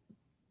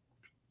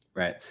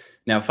 right?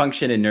 Now,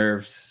 function and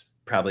nerves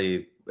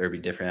probably would be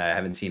different. I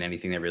haven't seen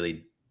anything that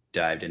really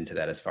dived into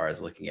that as far as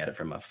looking at it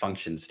from a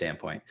function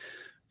standpoint.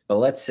 But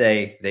let's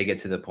say they get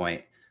to the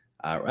point,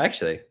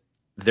 actually,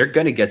 they're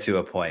going to get to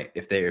a point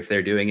if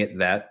they're doing it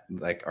that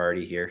like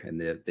already here,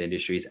 and the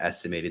industry is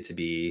estimated to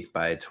be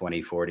by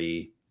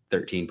 2040,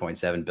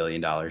 $13.7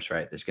 billion,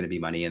 right? There's going to be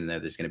money in there.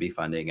 There's going to be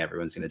funding.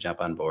 Everyone's going to jump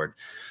on board.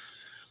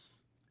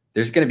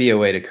 There's going to be a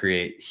way to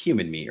create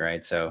human meat,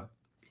 right? So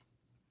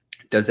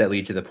does that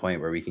lead to the point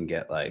where we can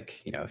get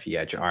like, if you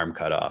had your arm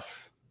cut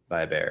off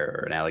by a bear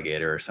or an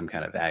alligator or some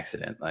kind of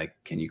accident, like,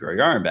 can you grow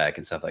your arm back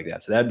and stuff like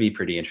that? So that'd be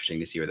pretty interesting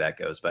to see where that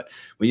goes. But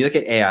when you look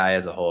at AI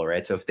as a whole,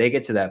 right? So if they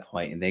get to that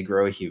point and they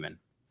grow a human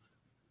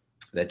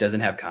that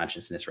doesn't have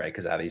consciousness, right?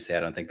 Because obviously I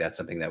don't think that's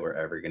something that we're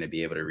ever going to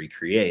be able to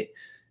recreate.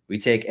 We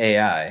take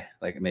AI,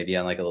 like maybe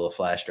on like a little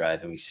flash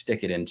drive, and we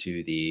stick it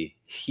into the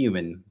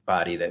human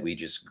body that we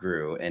just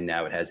grew, and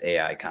now it has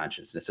AI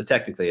consciousness. So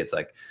technically it's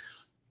like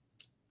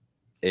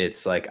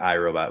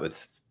iRobot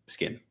with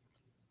skin.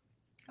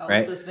 I was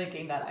right? just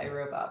thinking that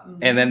iRobot.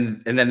 And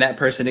then that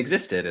person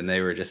existed, and they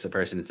were just a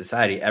person in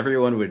society.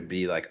 Everyone would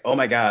be like, "Oh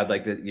my god,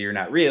 like you're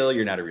not real.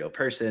 You're not a real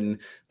person.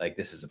 Like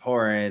this is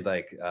abhorrent.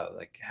 Like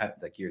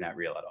you're not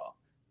real at all."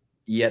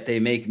 Yet they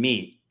make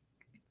meat,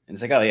 and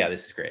it's like, "Oh yeah,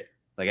 this is great.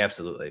 Like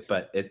absolutely."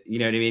 But it, you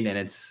know what I mean? And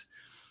it's,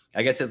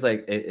 I guess it's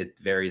like it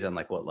varies on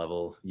like what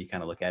level you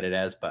kind of look at it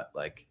as, but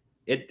like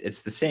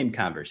it's the same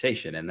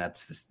conversation, and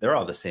they're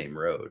all the same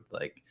road.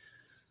 Like,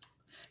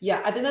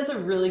 yeah, I think that's a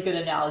really good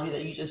analogy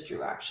that you just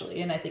drew,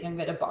 actually. And I think I'm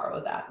going to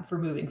borrow that for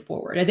moving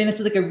forward. I think that's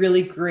just like a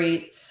really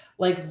great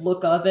like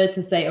look of it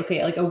to say,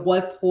 okay, like at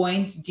what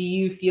point do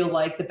you feel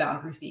like the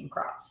boundary's being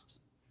crossed?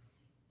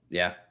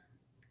 yeah.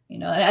 You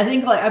know, and I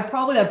think like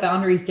probably that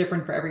boundary is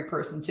different for every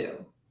person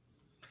too.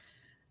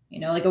 You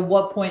know, like at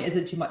what point is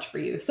it too much for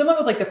you? Someone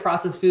with like the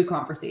processed food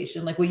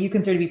conversation, like what you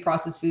consider to be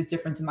processed food is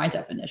different to my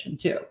definition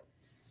too.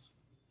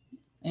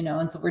 You know,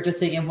 and so we're just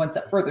taking it one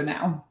step further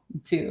now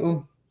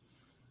to,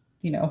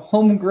 you know,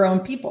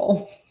 homegrown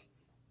people.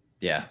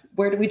 Yeah.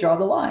 Where do we draw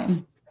the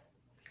line?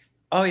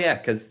 Oh yeah,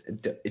 because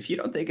if you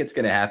don't think it's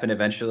going to happen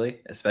eventually,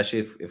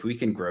 especially if we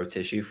can grow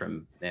tissue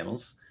from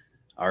mammals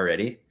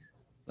already,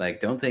 like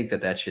don't think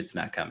that shit's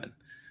not coming.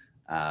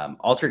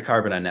 Altered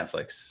Carbon on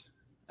Netflix.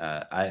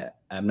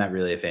 I'm not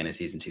really a fan of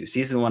season 2.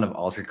 Season 1 of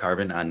Altered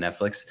Carbon on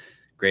Netflix,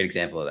 great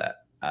example of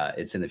that.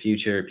 It's in the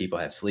future. People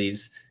have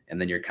sleeves, and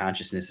then your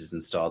consciousness is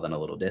installed on a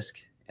little disc,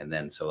 and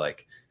then so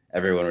like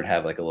everyone would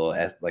have like a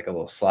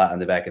little slot on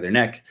the back of their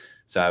neck.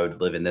 So I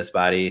would live in this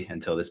body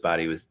until this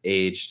body was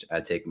aged.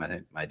 I'd take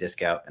my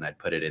disc out and I'd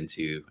put it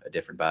into a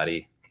different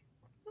body,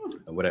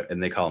 whatever,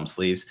 and they call them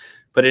sleeves.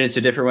 Put it into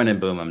a different one, and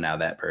boom, I'm now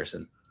that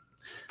person.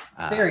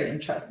 Very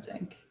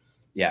interesting.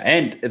 Yeah,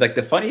 and like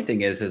the funny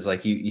thing is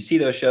like you see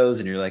those shows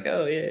and you're like,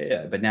 oh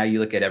yeah, but now you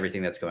look at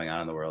everything that's going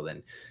on in the world,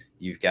 and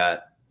you've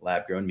got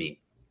lab grown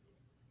meat,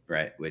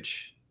 right?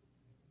 Which,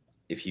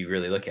 if you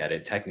really look at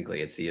it,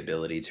 technically it's the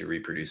ability to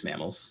reproduce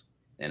mammals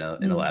in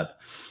a lab.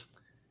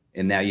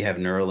 And now you have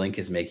Neuralink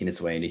is making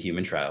its way into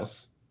human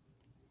trials,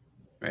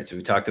 right? So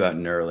we talked about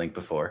Neuralink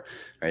before,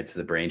 right? So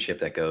the brain chip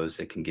that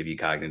can give you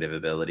cognitive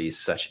abilities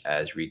such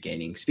as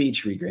regaining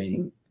speech,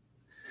 regaining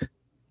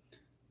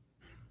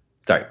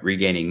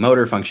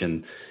motor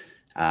function,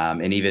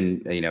 and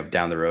even, you know,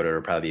 down the road,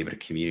 it'll probably be able to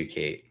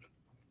communicate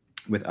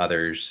with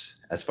others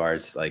as far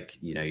as like,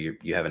 you know,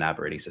 you have an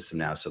operating system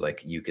now. So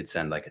like you could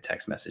send like a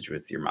text message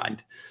with your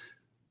mind,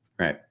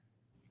 right?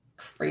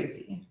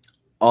 Crazy.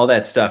 All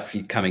that stuff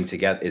coming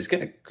together is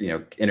going to, you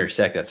know,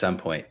 intersect at some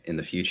point in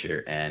the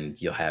future,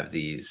 and you'll have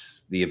the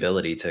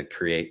ability to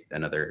create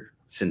another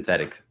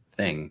synthetic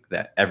thing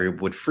that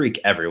would freak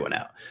everyone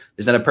out.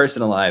 There's not a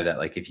person alive that,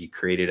 like, if you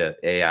created an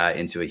AI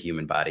into a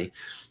human body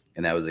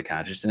and that was a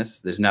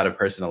consciousness, there's not a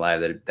person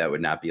alive that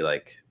would not be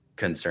like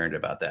concerned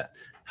about that.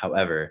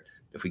 However,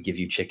 if we give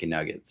you chicken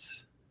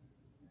nuggets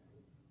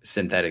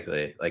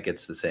synthetically, like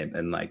it's the same,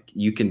 and like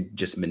you can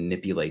just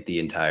manipulate the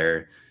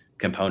entire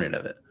component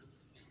of it.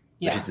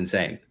 Which is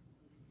insane.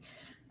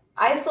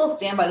 I still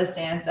stand by the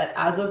stance that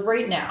as of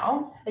right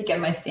now, again,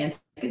 my stance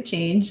could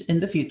change in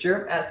the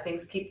future as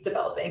things keep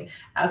developing.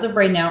 As of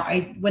right now,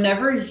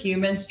 whenever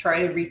humans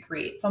try to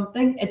recreate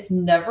something, it's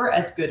never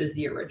as good as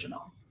the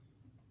original,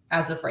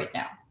 as of right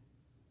now.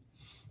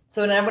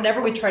 So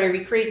whenever we try to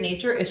recreate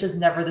nature, it's just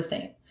never the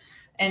same.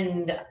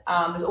 And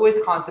there's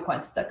always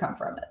consequences that come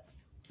from it.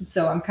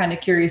 So I'm kind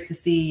of curious to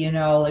see, you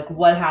know, like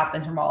what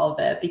happens from all of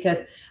it, because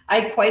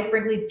I quite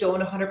frankly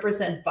don't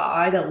 100%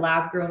 buy that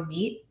lab grown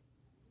meat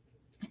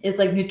is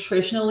like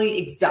nutritionally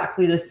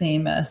exactly the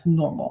same as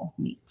normal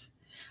meat.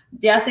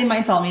 Yes, they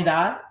might tell me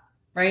that,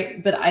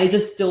 right? But I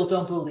just still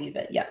don't believe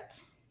it yet.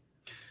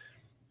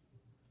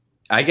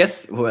 I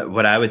guess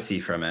what I would see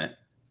from it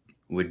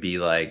would be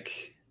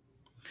like,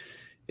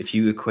 if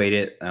you equate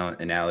it,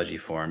 analogy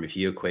form, if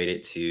you equate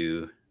it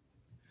to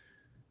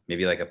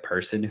maybe like a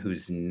person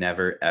who's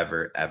never,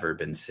 ever, ever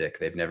been sick.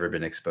 They've never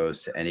been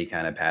exposed to any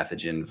kind of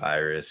pathogen,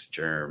 virus,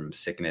 germ,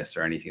 sickness,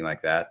 or anything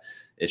like that.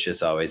 It's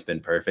just always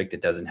been perfect.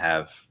 It doesn't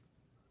have,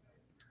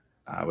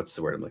 what's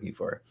the word I'm looking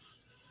for?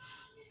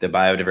 The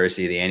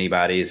biodiversity, the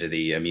antibodies, or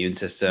the immune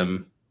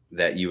system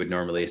that you would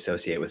normally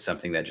associate with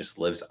something that just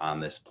lives on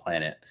this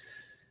planet.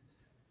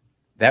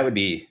 That would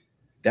be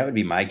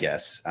my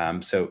guess.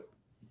 So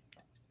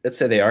let's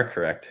say they are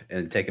correct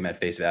and take them at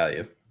face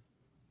value,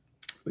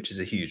 which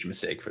is a huge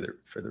mistake for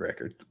the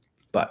record.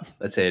 But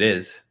let's say it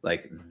is,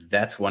 like,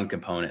 that's one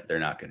component they're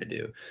not going to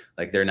do.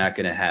 Like, they're not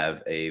going to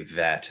have a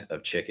vat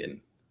of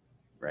chicken,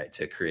 right,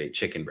 to create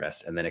chicken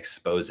breast and then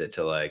expose it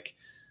to like,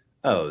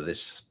 oh,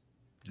 this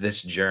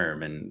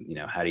germ, and, you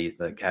know, how do you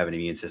like have an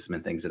immune system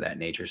and things of that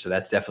nature. So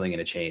that's definitely going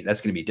to change.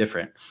 That's going to be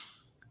different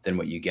than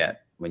what you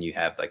get when you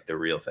have like the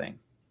real thing.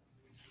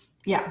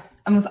 Yeah,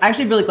 I'm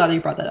actually really glad that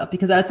you brought that up,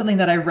 because that's something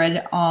that I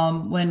read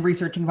when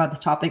researching about this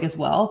topic as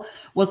well,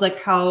 was like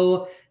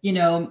how, you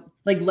know,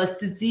 like less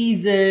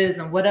diseases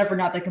and whatever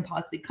not that can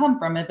possibly come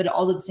from it, but it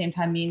also at the same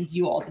time means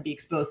you all to be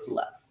exposed to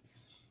less.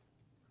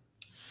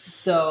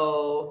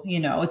 So, you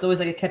know, it's always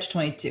like a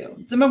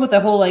catch-22. Similar with the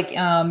whole like,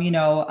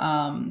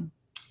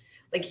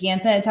 like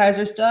hand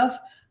sanitizer stuff,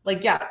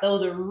 like, yeah, that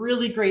was a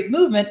really great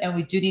movement. And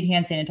we do need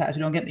hand sanitizer,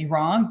 don't get me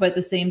wrong. But at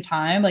the same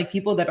time, like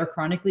people that are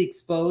chronically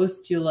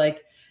exposed to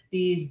like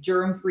these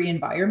germ-free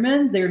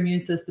environments, their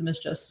immune system is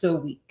just so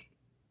weak.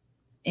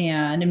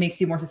 And it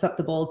makes you more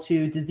susceptible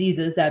to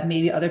diseases that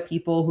maybe other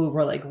people who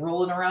were like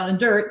rolling around in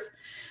dirt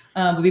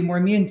would be more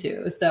immune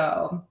to.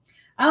 So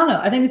I don't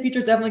know. I think the future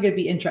is definitely going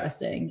to be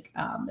interesting.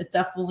 It's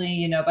definitely,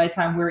 you know, by the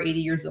time we're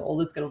 80 years old,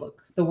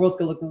 the world's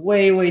going to look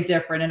way, way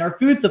different. And our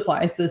food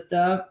supply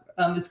system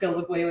is going to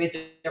look way, way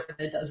different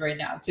than it does right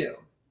now too.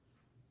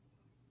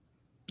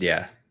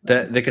 Yeah.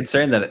 The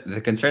concern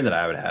that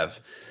I would have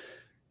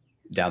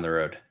down the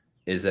road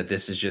is that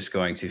this is just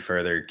going to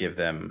further give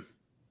them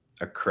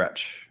a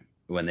crutch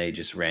when they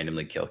just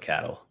randomly kill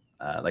cattle,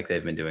 like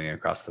they've been doing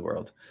across the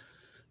world.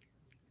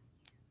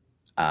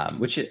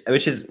 Which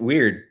is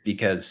weird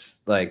because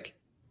like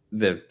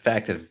the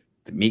fact of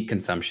the meat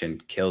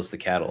consumption kills the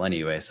cattle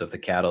anyway. So if the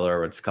cattle are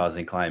what's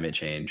causing climate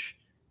change,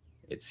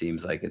 it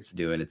seems like it's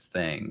doing its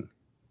thing.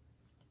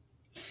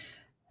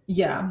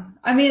 Yeah.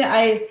 I mean,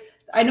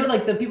 I know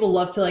like the people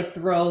love to like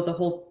throw the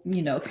whole,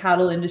 you know,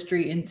 cattle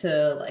industry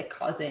into like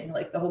causing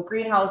like the whole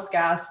greenhouse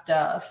gas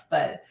stuff,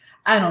 but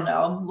I don't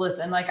know.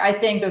 Listen, like I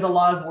think there's a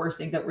lot of worse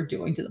things that we're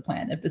doing to the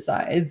planet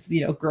besides,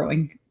 you know,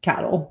 growing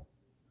cattle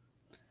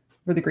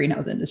for the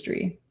greenhouse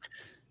industry.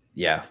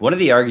 Yeah. One of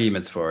the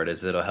arguments for it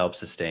is it'll help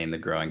sustain the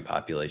growing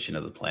population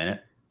of the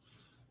planet,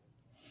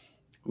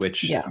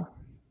 which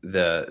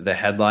the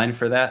headline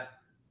for that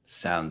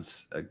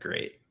sounds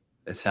great.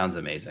 It sounds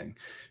amazing.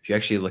 If you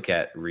actually look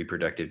at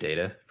reproductive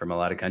data from a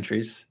lot of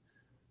countries,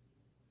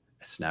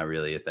 it's not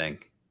really a thing,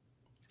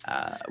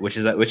 which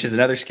is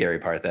another scary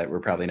part that we're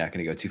probably not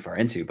going to go too far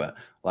into. But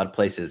a lot of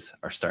places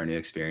are starting to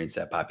experience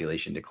that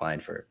population decline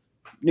for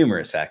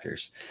numerous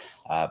factors,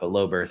 but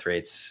low birth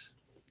rates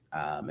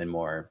and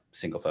more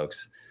single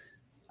folks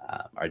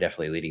are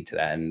definitely leading to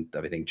that. And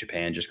I think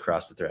Japan just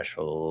crossed the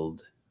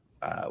threshold.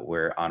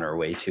 We're on our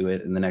way to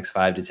it in the next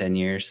 5 to 10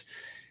 years.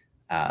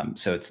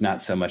 So it's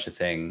not so much a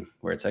thing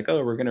where it's like,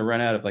 oh, we're going to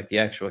run out of like the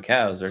actual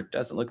cows, or it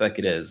doesn't look like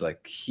it is.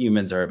 Like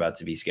humans are about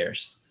to be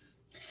scarce.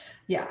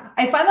 Yeah,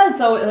 I find that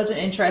such an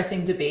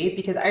interesting debate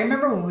because I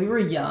remember when we were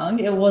young,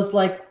 it was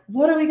like,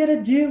 what are we going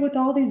to do with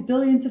all these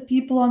billions of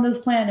people on this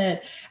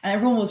planet? And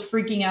everyone was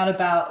freaking out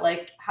about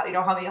like how, you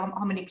know,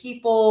 how many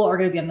people are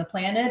going to be on the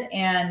planet.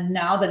 And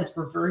now that it's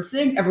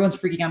reversing, everyone's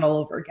freaking out all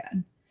over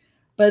again.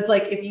 But it's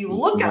like, if you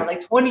look at it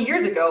like 20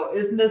 years ago,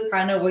 isn't this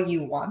kind of what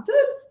you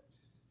wanted?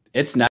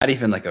 It's not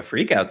even like a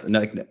freak out.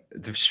 Like,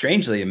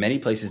 strangely, many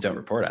places don't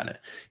report on it.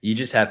 You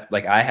just have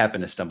like, I happen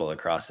to stumble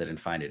across it and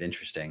find it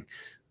interesting.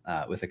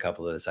 With a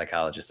couple of the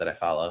psychologists that I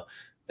follow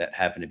that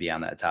happen to be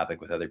on that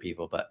topic with other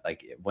people. But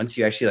like, once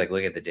you actually like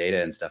look at the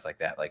data and stuff like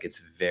that, like it's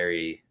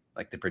very,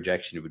 like the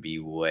projection would be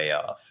way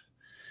off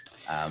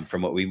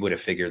from what we would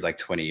have figured like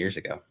 20 years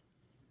ago.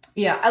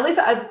 Yeah, at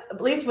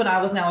least when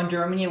I was now in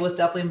Germany, it was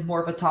definitely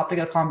more of a topic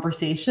of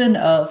conversation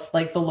of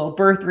like the low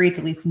birth rates,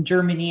 at least in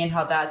Germany, and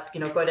how that's,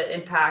 you know, going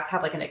to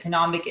have like an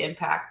economic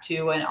impact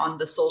too, and on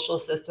the social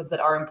systems that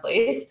are in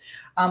place.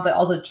 But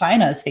also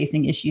China is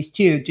facing issues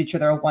too due to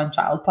their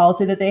one-child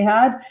policy that they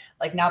had.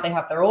 Like now they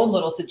have their own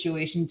little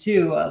situation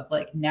too of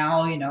like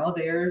now, you know,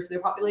 their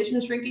population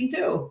is shrinking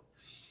too.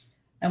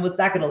 And what's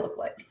that going to look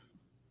like?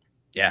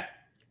 Yeah.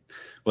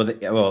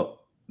 Well,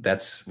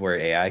 that's where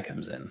AI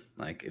comes in.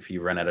 Like if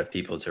you run out of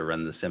people to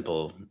run the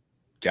simple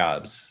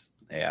jobs,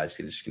 AI is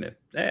just going to,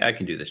 hey, I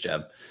can do this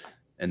job.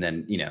 And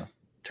then, you know,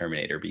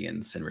 Terminator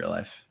begins in real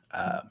life.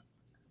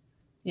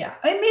 Yeah,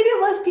 I mean, maybe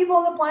less people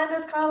on the planet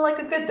is kind of like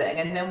a good thing.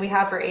 And then we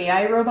have our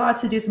AI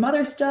robots to do some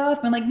other stuff.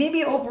 And like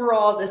maybe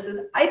overall,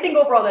 I think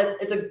overall that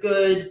it's a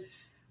good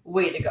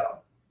way to go.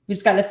 You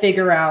just got to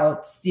figure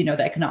out, you know,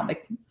 the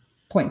economic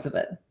points of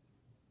it.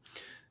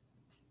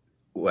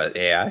 What,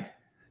 AI?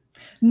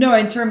 No,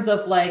 in terms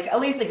of like,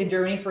 at least like in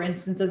Germany, for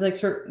instance, there's like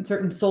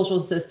certain social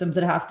systems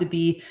that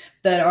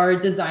are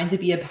designed to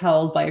be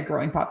upheld by a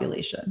growing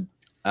population.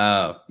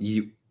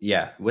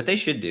 Yeah. What they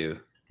should do,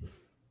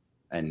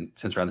 and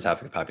since we're on the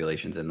topic of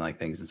populations and like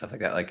things and stuff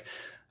like that, like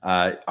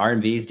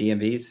RMVs,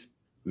 DMVs,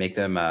 make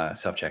them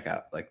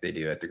self-checkout like they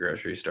do at the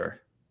grocery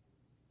store.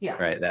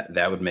 Yeah. Right.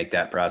 That would make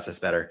that process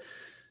better.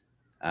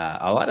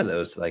 A lot of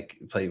those, like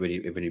places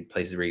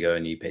where you go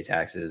and you pay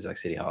taxes, like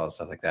city hall,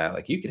 stuff like that,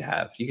 like you could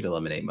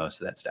eliminate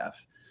most of that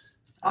stuff.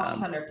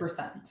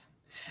 100%.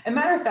 A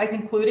matter of fact,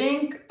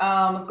 including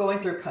going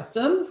through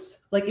customs.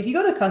 Like if you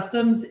go to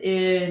customs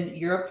in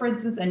Europe, for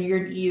instance, and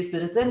you're an EU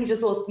citizen, you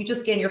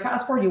just scan your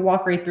passport, you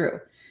walk right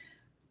through.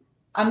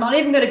 I'm not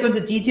even going to go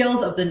into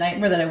details of the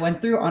nightmare that I went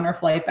through on our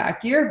flight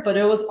back here, but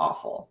it was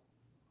awful.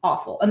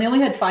 And they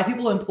only had 5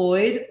 people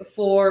employed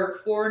for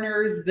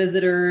foreigners,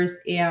 visitors,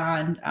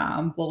 and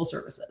global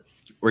services.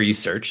 Were you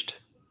searched?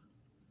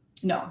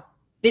 No,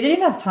 they didn't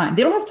even have time.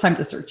 They don't have time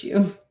to search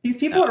you. These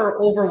people are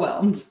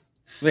overwhelmed.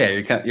 Well,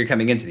 yeah, you're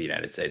coming into the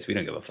United States. We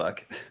don't give a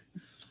fuck.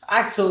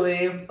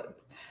 Actually,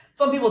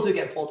 some people do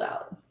get pulled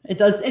out. It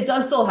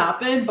does still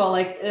happen, but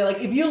like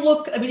if you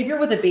look, I mean, if you're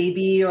with a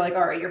baby, you're like,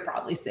 all right, you're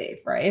probably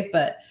safe, right?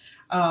 But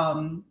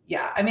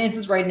Yeah, I mean, it's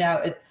just right now,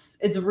 it's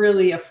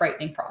really a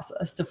frightening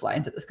process to fly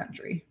into this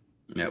country.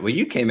 Yeah, well,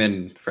 you came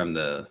in from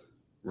the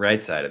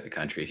right side of the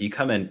country. If you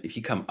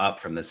come up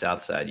from the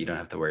south side, you don't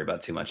have to worry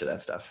about too much of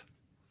that stuff.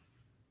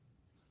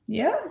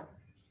 Yeah.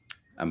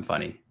 I'm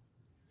funny.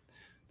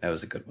 That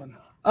was a good one.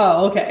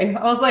 Oh, okay.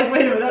 I was like,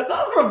 wait a minute, that's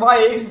not from my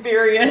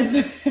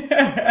experience.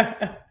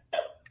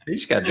 You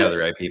just got to know the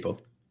right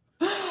people.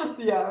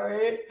 Yeah,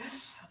 right.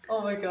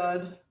 Oh my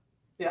God.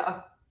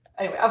 Yeah.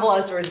 Anyway, I have a lot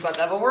of stories about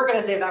that, but we're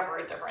going to save that for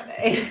a different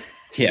day.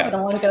 Yeah. I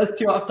don't want to get us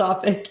too off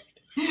topic.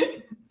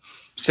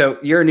 So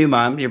you're a new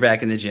mom. You're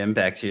back in the gym,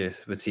 back to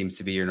what seems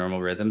to be your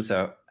normal rhythm.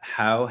 So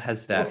how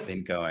has that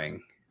been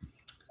going?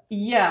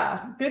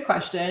 Yeah, good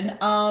question.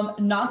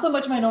 Not so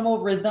much my normal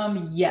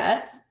rhythm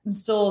yet. I'm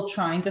still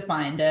trying to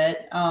find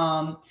it.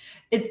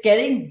 It's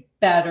getting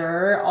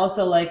better.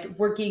 Also, like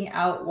working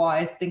out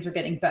wise, things are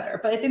getting better.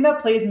 But I think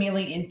that plays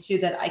mainly into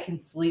that I can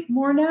sleep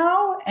more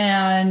now.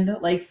 And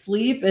like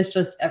sleep is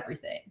just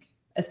everything,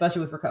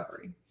 especially with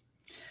recovery.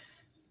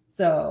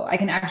 So I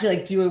can actually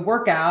like do a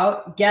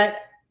workout,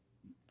 get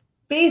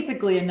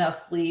basically enough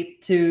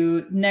sleep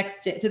to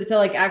next day to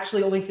like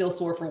actually only feel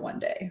sore for one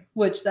day,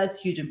 which that's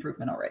huge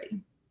improvement already.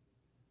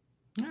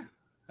 Yeah,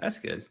 that's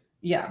good.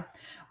 Yeah.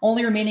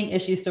 Only remaining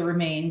issue still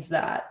remains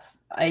that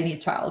I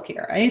need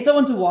childcare. I need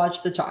someone to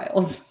watch the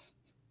child.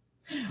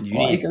 You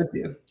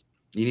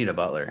need a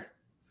butler.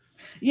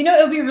 You know,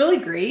 it would be really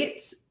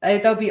great.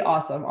 That would be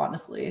awesome,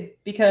 honestly,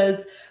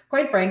 because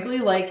quite frankly,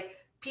 like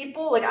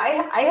people, like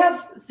I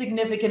have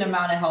significant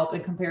amount of help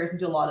in comparison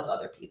to a lot of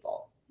other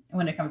people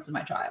when it comes to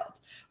my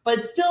child,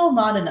 but still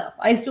not enough.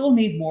 I still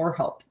need more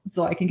help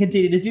so I can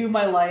continue to do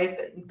my life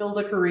and build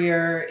a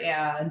career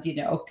and, you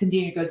know,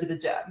 continue to go to the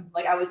gym.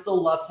 Like I would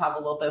still love to have a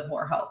little bit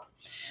more help.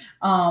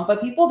 But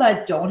people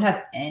that don't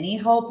have any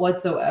help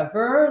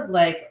whatsoever,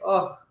 like,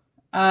 oh,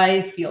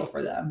 I feel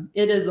for them.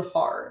 It is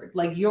hard.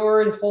 Like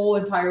your whole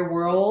entire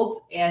world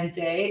and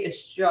day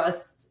is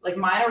just like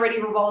mine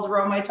already revolves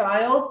around my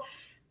child,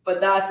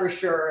 but that for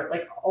sure,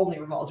 like only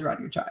revolves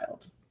around your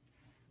child.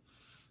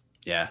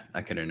 Yeah,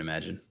 I couldn't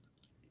imagine.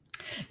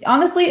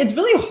 Honestly, it's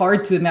really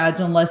hard to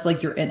imagine unless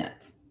like you're in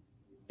it.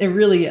 It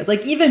really is.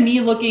 Like even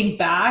me looking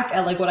back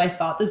at like what I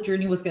thought this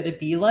journey was going to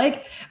be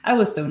like, I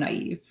was so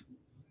naive.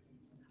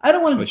 I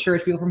don't want to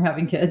discourage people from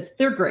having kids.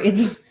 They're great.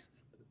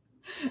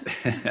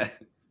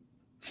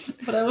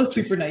 But I was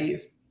super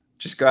naive.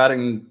 Just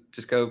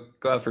go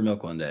out for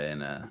milk one day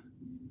and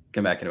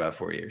come back in about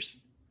 4 years.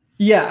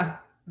 Yeah,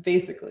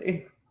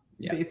 basically.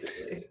 Yeah.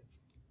 Basically.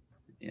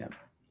 Yeah.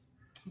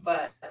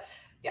 But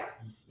yeah.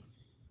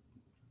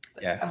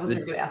 Yeah. I was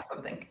going to ask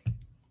something.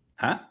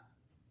 Huh?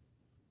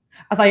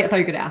 I thought you were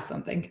going to ask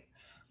something.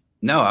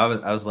 No,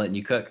 I was letting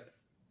you cook.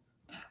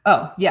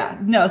 Oh, yeah.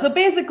 No. So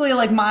basically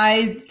like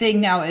my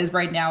thing now is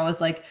right now is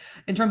like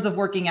in terms of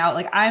working out,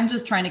 like I'm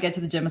just trying to get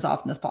to the gym as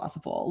often as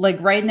possible. Like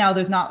right now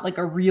there's not like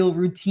a real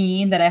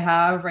routine that I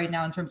have right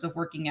now in terms of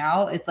working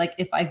out. It's like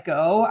if I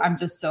go, I'm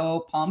just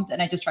so pumped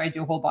and I just try to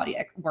do a whole body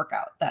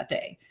workout that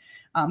day.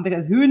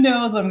 Because who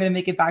knows when I'm going to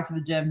make it back to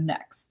the gym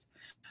next.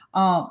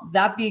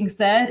 That being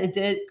said, it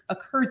did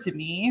occur to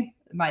me,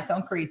 it might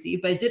sound crazy,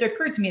 but it did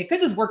occur to me, I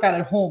could just work out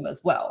at home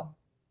as well.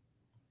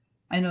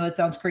 I know that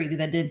sounds crazy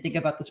that I didn't think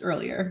about this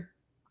earlier.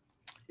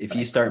 If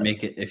you start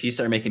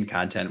making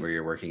content where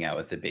you're working out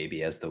with the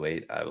baby as the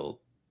weight, I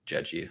will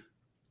judge you.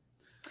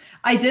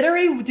 I did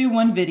already do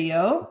one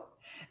video,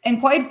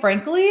 and quite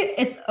frankly,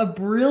 it's a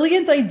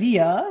brilliant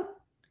idea.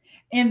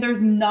 And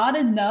there's not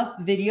enough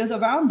videos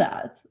around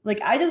that.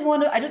 Like I just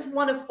want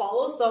to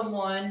follow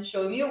someone,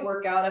 show me a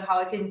workout of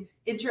how I can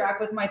interact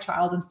with my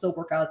child and still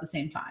work out at the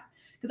same time.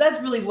 Because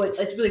that's really what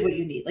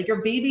you need. Like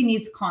your baby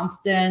needs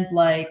constant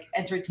like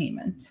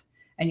entertainment,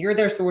 and you're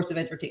their source of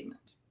entertainment.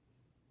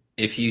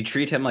 If you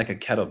treat him like a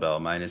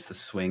kettlebell, minus the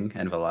swing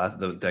and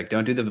velocity, like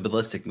don't do the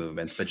ballistic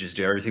movements, but just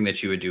do everything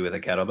that you would do with a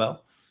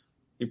kettlebell,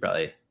 you'd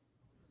probably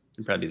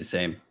be the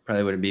same.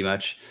 Probably wouldn't be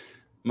much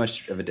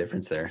of a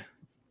difference there.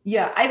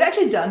 Yeah, I've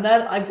actually done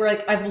that.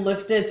 I've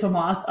lifted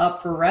Tomas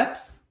up for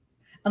reps,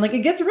 and like it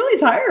gets really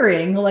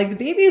tiring. Like the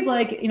baby's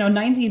like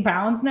 19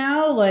 pounds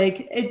now.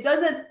 Like it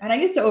doesn't. And I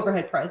used to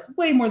overhead press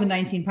way more than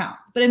 19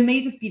 pounds, but it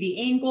may just be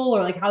the angle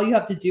or like how you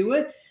have to do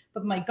it.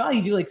 But my God,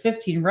 you do like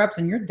 15 reps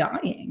and you're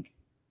dying.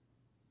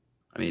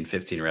 I mean,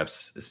 15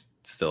 reps is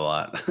still a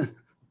lot.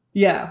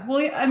 Yeah.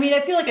 Well, I mean,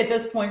 I feel like at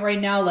this point right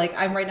now, like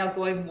I'm right now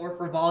going more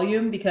for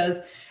volume because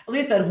at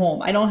least at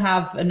home, I don't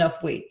have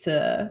enough weight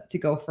to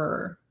go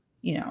for,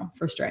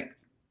 for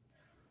strength.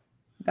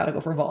 Got to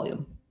go for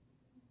volume.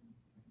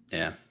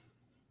 Yeah.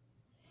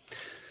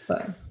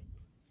 But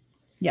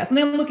yeah,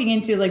 something I'm looking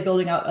into like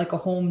building out like a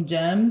home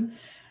gym,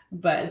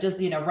 but just,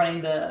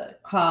 running the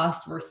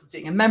cost versus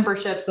doing a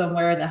membership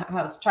somewhere that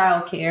has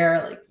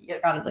childcare. Like you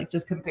got to like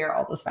just compare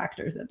all those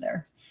factors in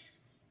there.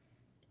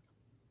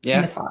 Yeah.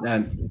 And it's hot.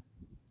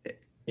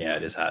 Yeah,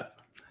 it is hot.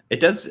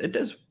 It does.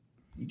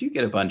 You do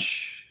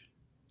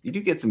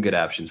get some good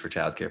options for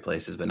childcare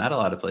places, but not a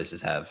lot of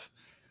places have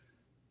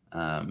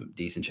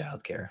decent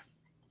childcare.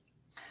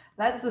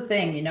 That's the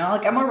thing, you know,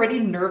 like I'm already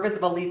nervous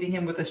about leaving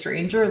him with a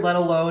stranger, let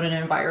alone an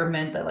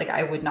environment that like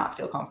I would not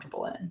feel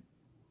comfortable in.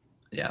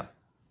 Yeah.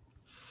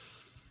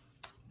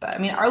 But I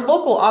mean, our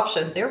local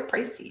options, they're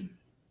pricey,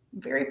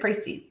 very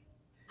pricey.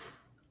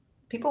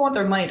 People want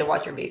their money to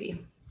watch your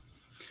baby.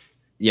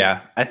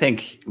 Yeah. I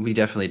think we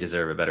definitely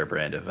deserve a better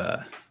brand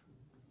of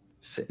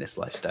fitness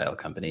lifestyle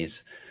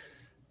companies,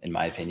 in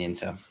my opinion.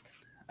 So,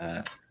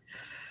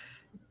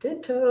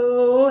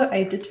 Ditto.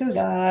 I ditto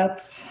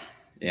that.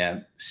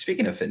 yeah.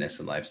 Speaking of fitness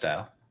and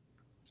lifestyle,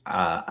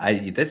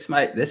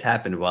 this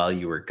happened while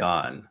you were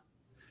gone.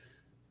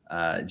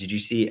 Did you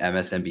see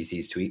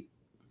MSNBC's tweet?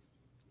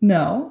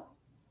 No.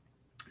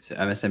 So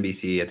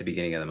MSNBC at the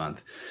beginning of the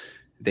month,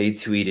 they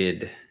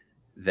tweeted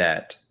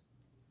that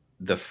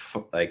the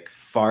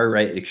far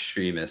right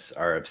extremists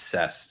are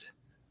obsessed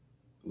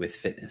with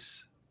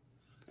fitness.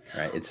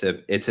 Right?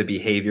 It's a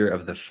behavior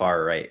of the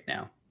far right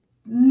now.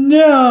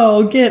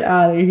 No, get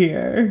out of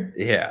here.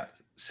 Yeah.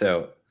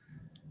 So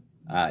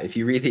if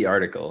you read the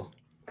article,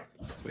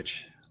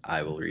 which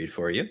I will read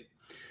for you.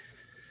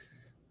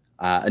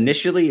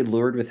 Initially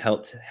lured with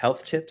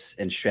health tips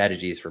and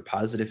strategies for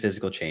positive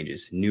physical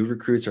changes, new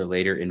recruits are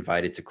later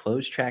invited to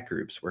closed chat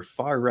groups where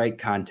far-right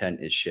content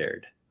is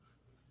shared.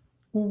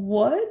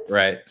 What?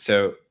 Right.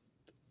 So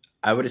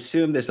I would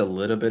assume there's a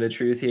little bit of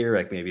truth here.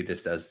 Like maybe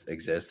this does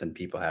exist and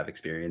people have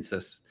experienced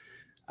this.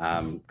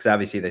 Because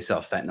obviously they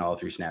sell fentanyl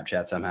through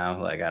Snapchat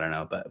somehow. Like, I don't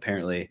know. But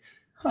apparently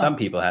some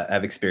people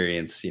have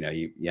experienced, you know,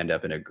 you end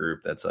up in a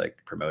group that's like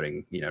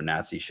promoting, you know,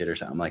 Nazi shit or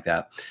something like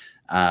that.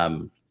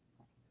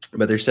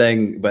 But they're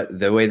saying, but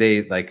the way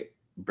they like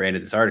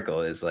branded this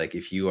article is like,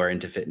 if you are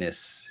into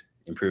fitness,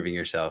 improving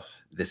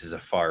yourself, this is a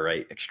far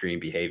right extreme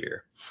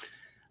behavior,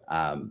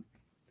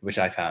 which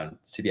I found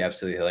to be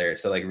absolutely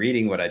hilarious. So like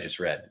reading what I just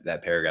read,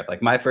 that paragraph,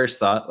 like my first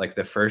thought, like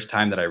the first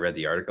time that I read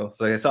the article,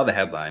 so like I saw the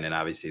headline, and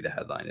obviously the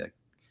headline like,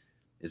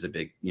 is a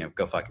big, you know,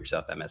 go fuck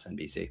yourself,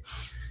 MSNBC.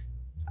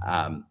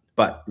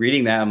 But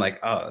reading that, I'm like,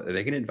 oh, are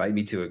they going to invite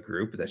me to a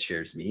group that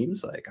shares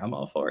memes? Like, I'm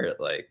all for it.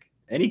 Like,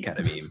 any kind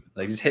of meme,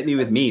 like just hit me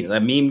with meme, a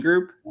meme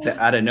group that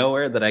out of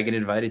nowhere that I get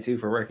invited to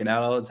for working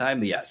out all the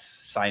time. Yes,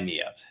 sign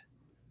me up.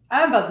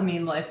 I'm about the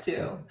meme life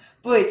too.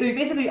 But wait, so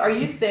basically, are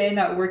you saying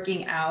that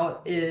working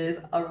out is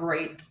a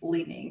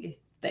right-leaning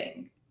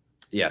thing?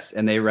 Yes,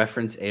 and they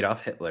reference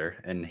Adolf Hitler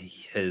and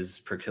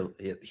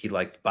he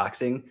liked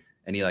boxing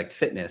and he liked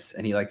fitness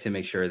and he liked to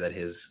make sure that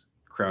his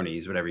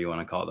cronies, whatever you want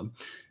to call them,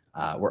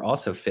 were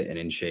also fit and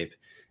in shape.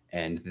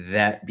 And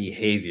that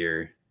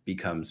behavior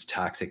becomes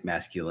toxic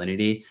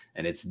masculinity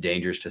and it's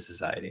dangerous to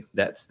society.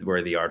 That's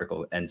where the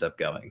article ends up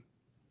going.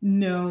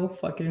 No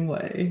fucking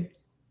way.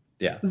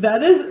 Yeah.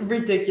 That is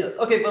ridiculous.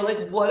 Okay, but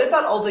like what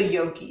about all the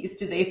yogis?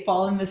 Do they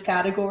fall in this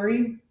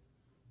category?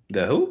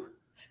 The who?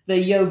 The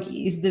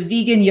yogis, the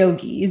vegan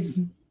yogis.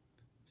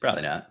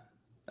 Probably not.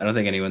 I don't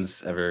think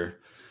anyone's ever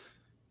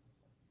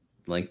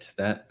linked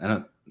that.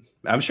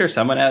 I'm sure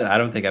someone has. I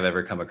don't think I've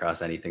ever come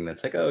across anything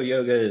that's like, oh,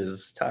 yoga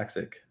is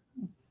toxic.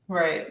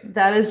 Right.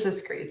 That is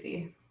just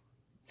crazy.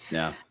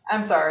 Yeah.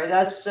 I'm sorry.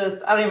 That's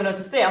just, I don't even know what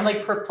to say. I'm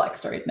like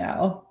perplexed right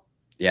now.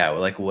 Yeah.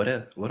 Well, like what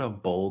a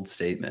bold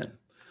statement.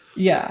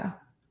 Yeah.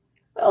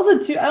 Also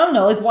too, I don't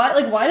know,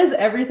 like why does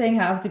everything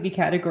have to be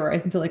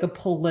categorized into like a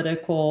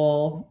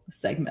political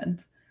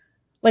segment?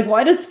 Like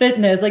why does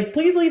fitness, like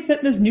please leave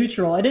fitness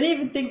neutral. I didn't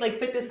even think like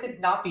fitness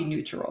could not be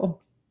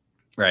neutral.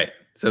 Right.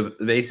 So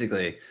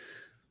basically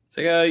it's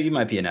like, oh, you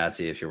might be a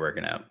Nazi if you're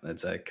working out.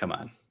 It's like, come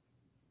on.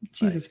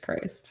 Jesus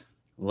Christ.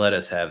 Let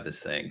us have this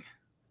thing.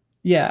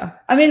 Yeah.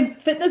 I mean,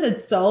 fitness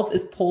itself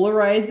is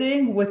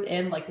polarizing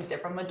within like the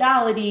different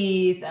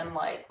modalities and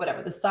like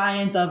whatever the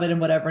science of it and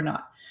whatever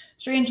not.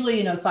 Strangely,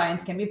 you know,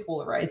 science can be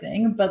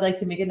polarizing, but like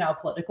to make it now a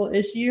political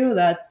issue,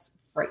 that's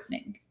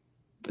frightening.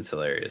 It's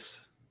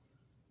hilarious.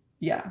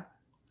 Yeah.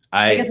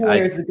 I guess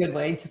hilarious is a good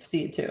way to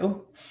see it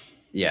too.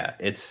 Yeah.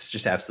 It's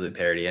just absolute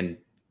parody. And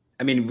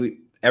I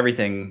mean,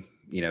 everything,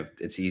 you know,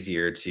 it's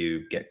easier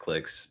to get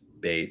clicks,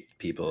 bait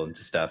people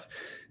into stuff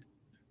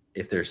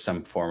if there's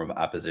some form of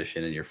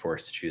opposition and you're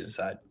forced to choose a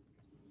side.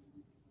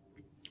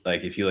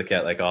 Like if you look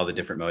at like all the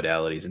different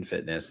modalities in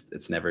fitness,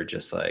 it's never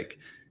just like,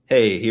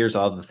 hey, here's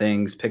all the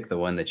things, pick the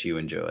one that you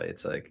enjoy.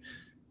 It's like,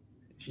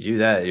 if you do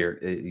that,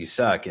 you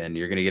suck and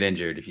you're going to get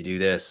injured. If you do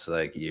this,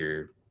 like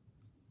you're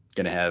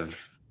going to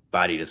have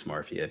body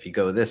dysmorphia. If you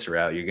go this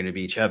route, you're going to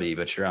be chubby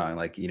but strong.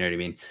 Like, you know what I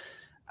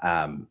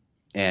mean?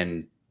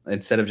 And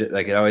instead of just,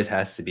 like, it always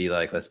has to be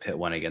like, let's pit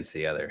one against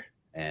the other.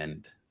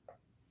 And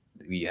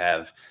we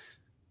have,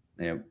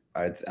 you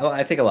know,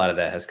 I think a lot of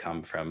that has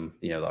come from,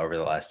 you know, over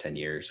the last 10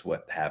 years,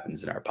 what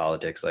happens in our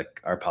politics.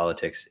 Like our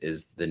politics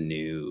is the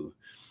new,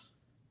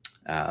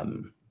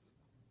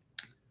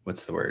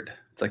 what's the word?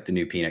 It's like the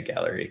new peanut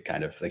gallery,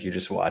 kind of like you're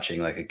just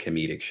watching like a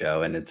comedic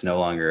show and it's no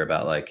longer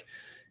about like,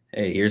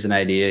 hey, here's an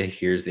idea,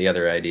 here's the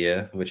other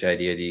idea. Which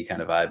idea do you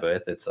kind of vibe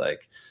with? It's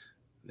like,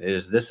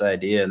 there's this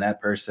idea and that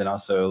person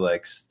also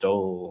like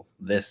stole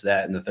this,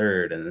 that, and the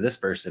third. And this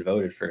person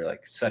voted for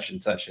like such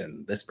and such.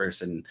 And this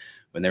person,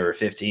 when they were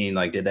 15,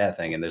 like did that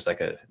thing. And there's like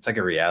it's like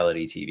a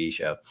reality TV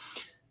show.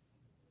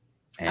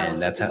 I And was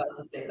that's just how, about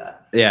to say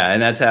that. yeah,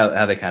 and that's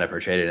how they kind of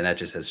portrayed it, and that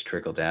just has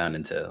trickled down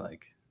into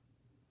like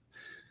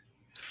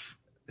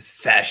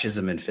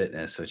fascism and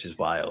fitness, which is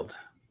wild.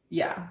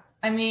 Yeah.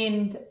 I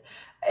mean,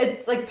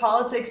 it's like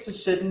politics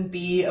just shouldn't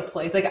be a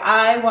place. Like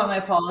I want my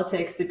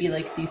politics to be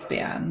like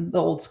C-SPAN,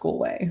 the old school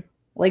way.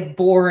 Like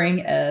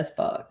boring as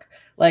fuck.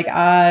 Like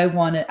I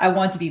want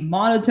to be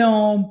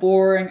monotone,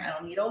 boring. I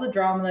don't need all the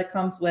drama that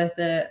comes with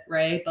it,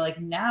 right? But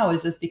like now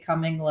it's just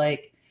becoming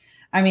like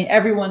I mean,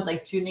 everyone's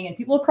like tuning in.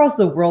 People across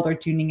the world are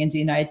tuning into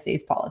United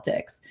States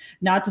politics,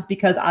 not just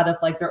because out of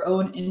like their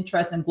own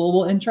interest and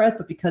global interest,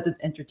 but because it's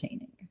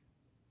entertaining.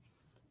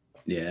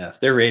 Yeah,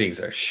 their ratings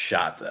are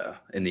shot though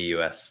in the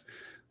U.S.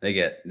 They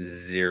get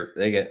zero.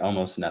 They get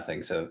almost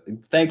nothing. So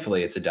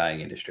thankfully, it's a dying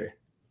industry.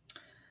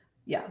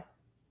 Yeah.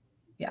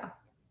 Yeah.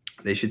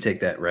 They should take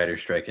that writer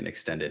strike and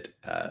extend it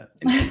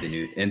into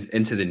the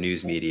into the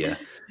news media.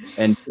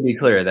 And to be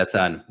clear, that's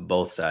on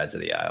both sides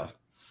of the aisle.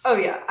 Oh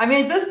yeah. I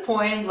mean, at this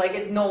point, like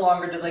it's no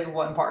longer just like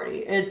one party.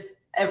 It's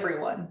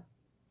everyone.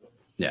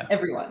 Yeah.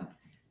 Everyone.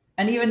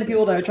 And even the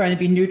people that are trying to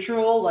be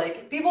neutral,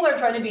 like people that are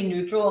trying to be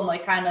neutral and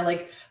like kind of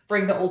like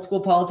bring the old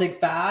school politics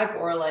back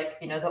or like,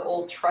 you know, the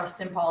old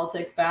trust in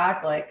politics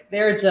back, like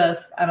they're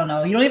just, I don't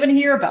know, you don't even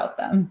hear about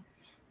them.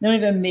 They don't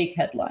even make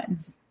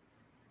headlines.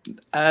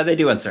 They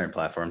do on certain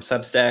platforms.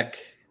 Substack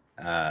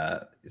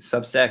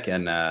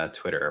and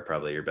Twitter are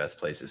probably your best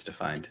places to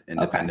find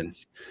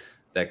independents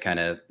that kind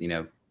of, you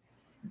know,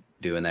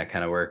 doing that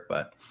kind of work.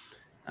 But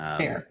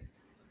fair.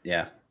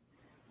 Yeah.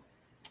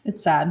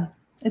 It's sad.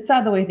 It's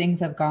sad the way things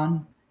have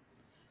gone.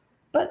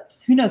 But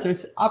who knows?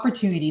 There's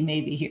opportunity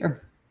maybe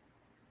here.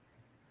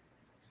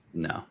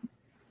 No.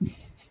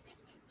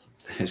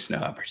 There's no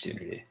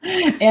opportunity.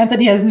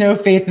 Anthony has no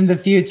faith in the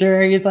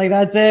future. He's like,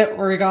 that's it.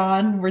 We're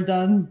gone. We're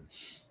done.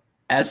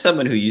 As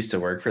someone who used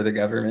to work for the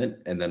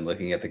government and then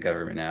looking at the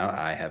government now,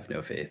 I have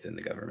no faith in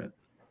the government.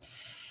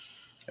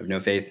 I have no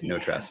faith, no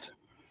trust.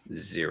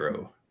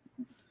 Zero.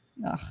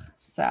 Ugh,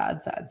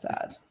 sad, sad,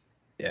 sad.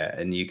 Yeah,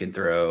 and you can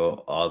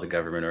throw all the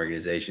government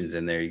organizations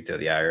in there. You can throw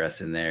the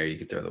IRS in there. You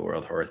can throw the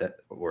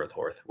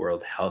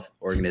World Health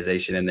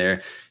Organization in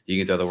there. You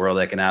can throw the World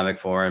Economic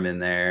Forum in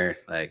there.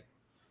 Like,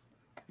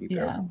 you can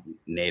throw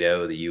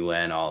NATO, the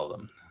UN, all of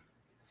them.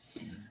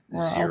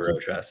 Zero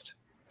trust.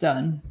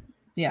 Done.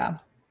 Yeah.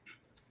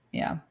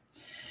 Yeah.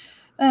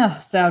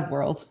 Sad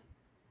world.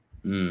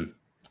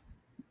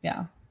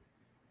 Yeah.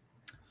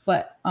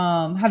 But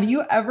have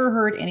you ever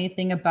heard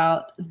anything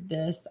about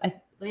this? I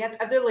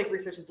have to like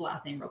research his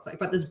last name real quick.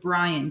 But this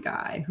Brian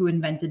guy who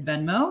invented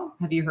Venmo,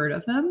 have you heard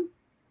of him?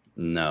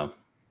 No.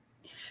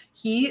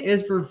 He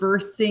is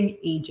reversing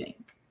aging.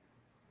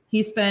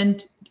 He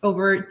spent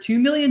over $2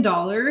 million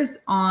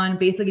on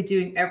basically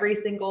doing every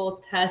single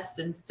test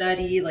and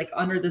study like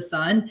under the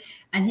sun.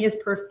 And he has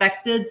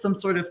perfected some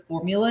sort of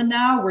formula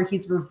now where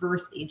he's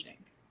reverse aging.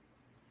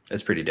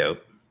 That's pretty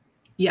dope.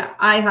 Yeah,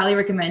 I highly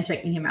recommend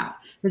checking him out.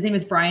 His name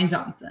is Brian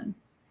Johnson,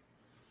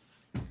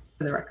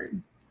 for the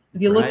record.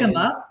 If you look him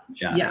up,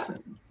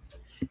 Johnson.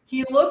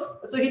 Yeah.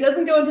 He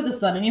doesn't go into the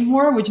sun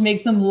anymore, which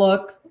makes him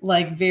look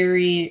like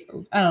very,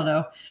 I don't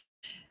know,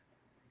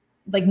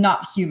 like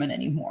not human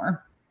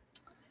anymore.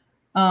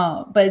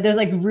 But there's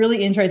like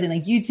really interesting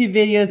like YouTube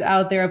videos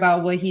out there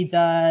about what he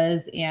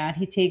does. And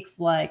he takes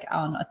like,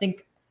 I don't know, I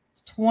think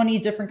 20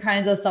 different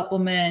kinds of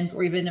supplements,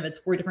 or even if it's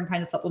 4 different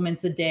kinds of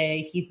supplements a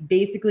day. He's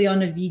basically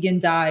on a vegan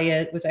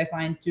diet, which I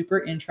find super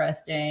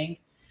interesting.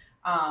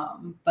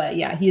 But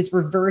yeah, he's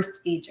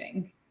reversed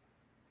aging.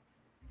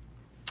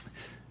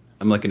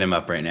 I'm looking him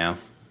up right now.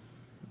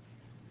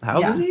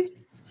 How old is he?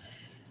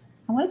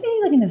 I want to say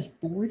he's like in his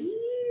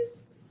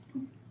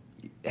 40s.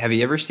 Have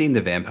you ever seen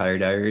The Vampire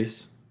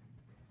Diaries?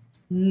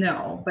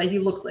 No, but he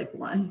looks like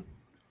one.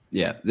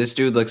 Yeah, this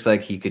dude looks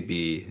like he could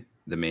be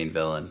the main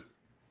villain.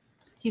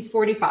 He's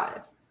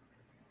 45.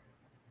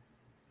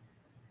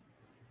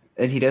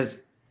 And he does.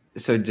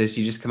 So does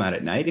he just come out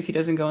at night if he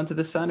doesn't go into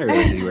the sun, or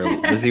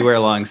does he wear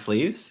long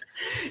sleeves?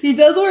 He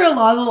does wear a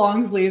lot of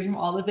long sleeves. From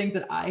all the things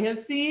that I have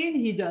seen,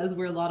 he does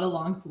wear a lot of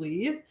long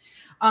sleeves.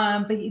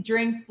 But he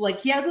drinks,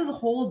 like, he has his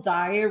whole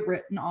diet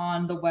written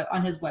on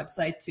his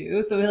website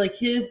too. So like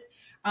his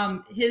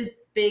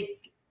big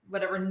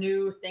whatever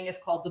new thing is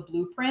called the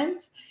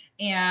blueprint.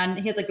 And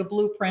he has like a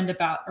blueprint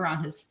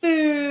around his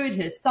food,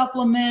 his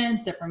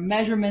supplements, different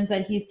measurements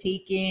that he's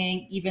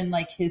taking, even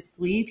like his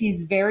sleep.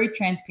 He's very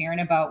transparent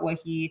about what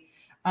he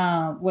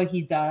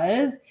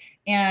does.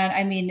 And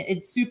I mean,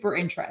 it's super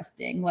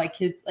interesting. Like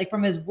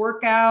from his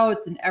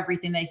workouts and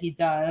everything that he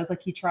does,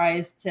 like he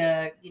tries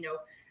to,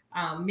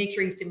 make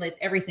sure he stimulates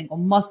every single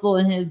muscle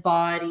in his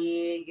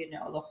body, he's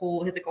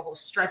like a whole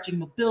stretching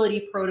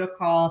mobility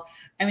protocol.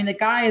 I mean, the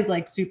guy is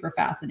like super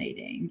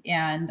fascinating.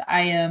 And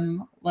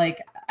I'm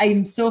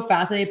so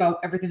fascinated about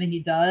everything that he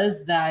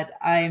does that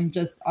I'm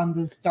just on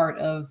the start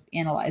of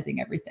analyzing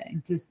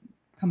everything to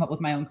come up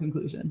with my own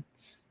conclusion.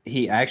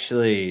 He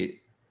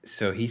actually,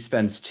 so he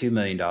spends $2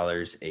 million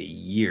a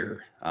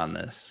year on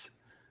this.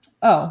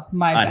 Oh,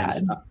 my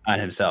bad. On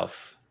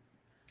himself.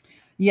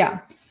 Yeah.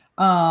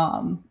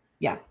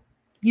 Yeah.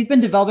 he's been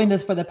developing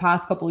this for the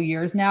past couple of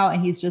years now,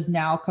 and he's just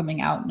now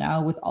coming out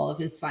now with all of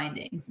his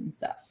findings and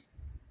stuff.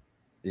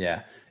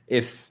 Yeah.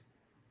 If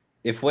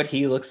what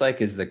he looks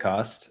like is the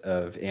cost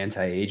of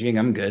anti-aging,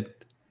 I'm good.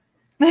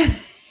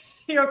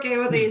 You're okay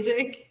with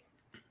aging?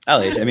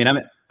 I'll age. I mean,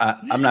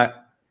 I'm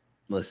not.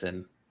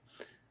 Listen,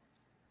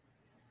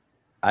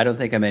 I don't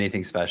think I'm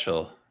anything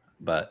special,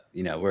 but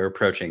we're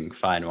approaching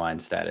fine wine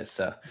status.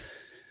 So,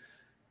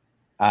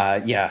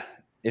 yeah,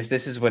 if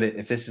this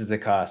is the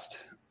cost,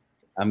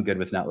 I'm good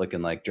with not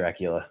looking like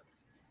Dracula.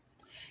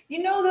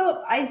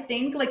 Though, I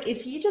think like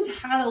if he just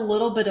had a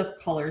little bit of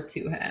color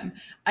to him,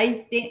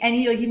 I think, and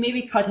he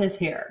maybe cut his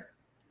hair,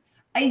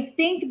 I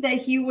think that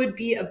he would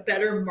be a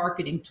better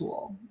marketing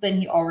tool than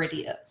he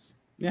already is.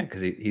 Yeah, because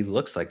he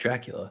looks like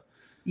Dracula.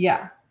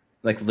 Yeah.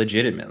 Like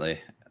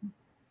legitimately.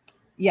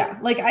 Yeah.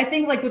 Like I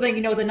think like with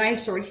the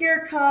nice short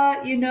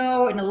haircut, and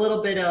a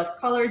little bit of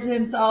color to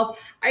himself,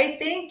 I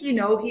think, he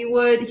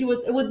would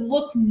it would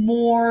look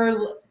more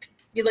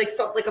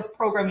like a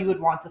program you would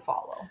want to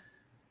follow.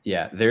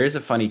 Yeah, there is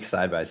a funny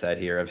side-by-side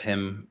here of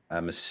him.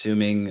 I'm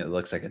assuming it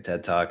looks like a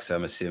TED Talk, so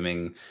I'm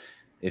assuming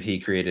if he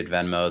created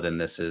Venmo, then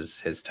this is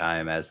his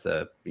time as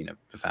the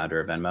founder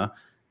of Venmo.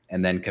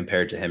 And then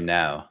compared to him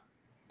now,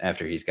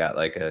 after he's got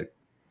like a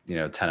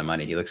ton of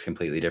money, he looks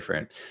completely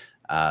different.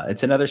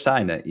 It's another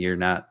sign that you're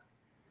not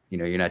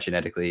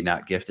genetically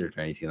not gifted or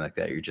anything like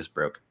that. You're just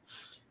broke.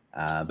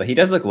 But he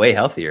does look way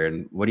healthier.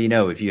 And what do you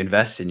know? If you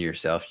invest in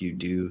yourself, you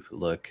do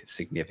look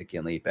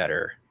significantly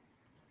better.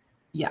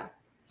 Yeah.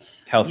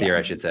 Healthier, yeah.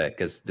 I should say,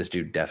 because this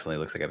dude definitely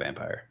looks like a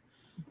vampire.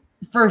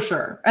 For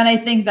sure. And I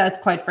think that's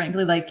quite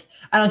frankly, like,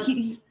 I don't know,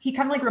 he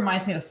kind of like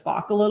reminds me of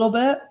Spock a little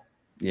bit.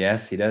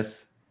 Yes, he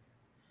does.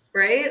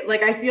 Right?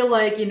 Like, I feel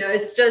like,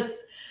 it's just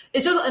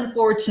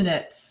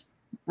unfortunate,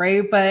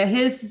 right? But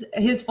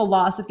his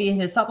philosophy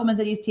and his supplements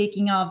that he's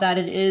taking, all of that,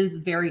 it is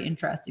very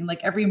interesting.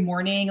 Like every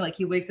morning, like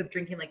he wakes up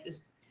drinking like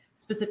this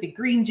specific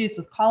green juice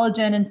with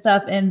collagen and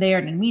stuff in there,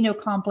 and amino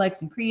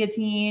complex and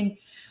creatine,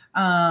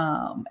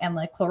 and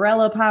like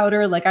chlorella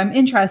powder. Like I'm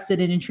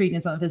interested and intrigued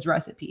in some of his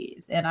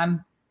recipes, and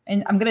I'm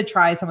going to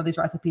try some of these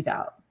recipes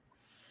out.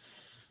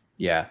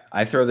 Yeah.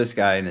 I throw this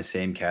guy in the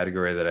same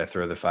category that I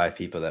throw the 5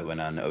 people that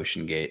went on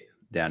Ocean Gate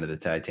down to the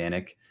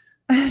Titanic.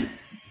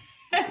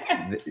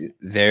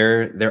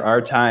 There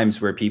are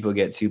times where people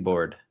get too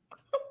bored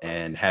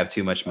and have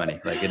too much money.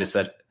 Like it is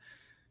a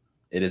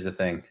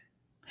thing.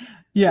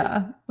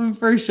 Yeah,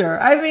 for sure.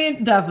 I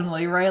mean,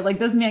 definitely, right? Like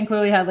this man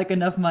clearly had like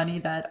enough money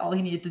that all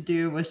he needed to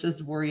do was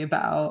just worry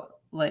about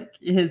like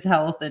his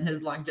health and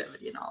his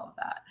longevity and all of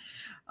that.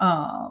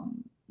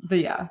 But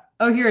yeah.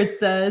 Oh, here it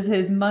says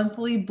his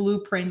monthly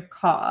blueprint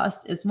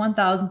cost is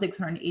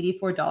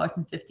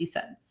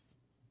 $1,684.50.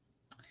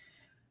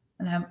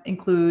 And that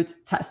includes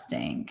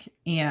testing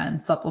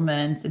and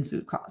supplements and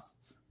food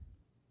costs.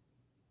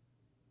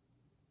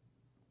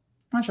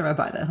 I'm not sure if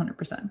I buy that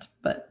 100%,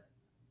 but.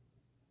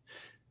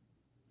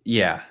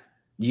 Yeah.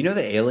 You know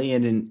the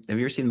alien have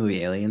you ever seen the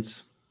movie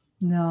Aliens?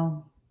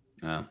 No.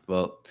 Oh,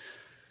 well,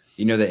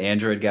 the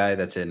android guy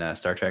that's in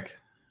Star Trek?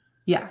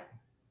 Yeah.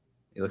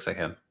 He looks like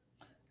him.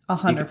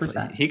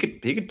 100%. He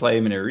could play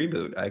him in a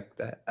reboot. I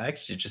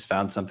actually just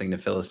found something to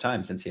fill his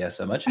time since he has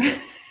so much of it.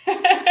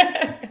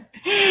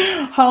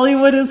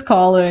 Hollywood is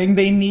calling.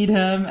 They need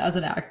him as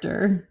an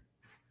actor.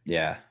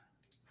 Yeah.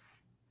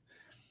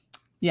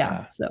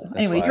 Yeah. So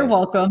anyway, wild. You're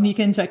welcome. You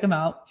can check him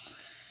out.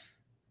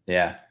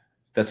 Yeah.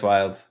 That's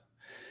wild.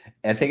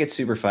 And I think it's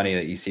super funny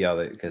that you see all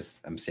that,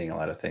 because I'm seeing a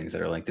lot of things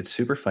that are linked. It's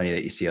super funny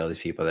that you see all these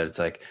people that it's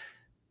like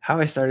how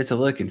I started to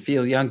look and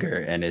feel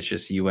younger. And it's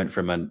just, you went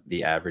from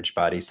the average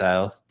body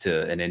style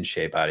to an in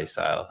shape body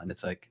style. And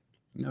it's like,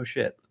 no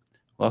shit.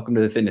 Welcome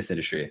to the fitness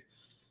industry.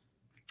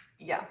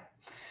 Yeah.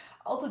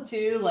 Also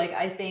too, like,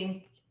 I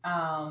think,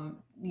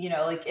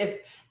 like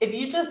if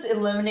you just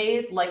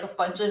eliminate like a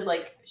bunch of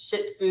like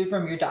shit food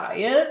from your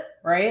diet,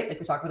 right? Like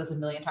we talked about this a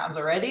million times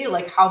already,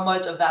 like how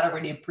much of that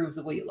already improves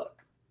the way you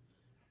look.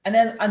 And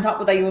then on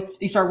top of that,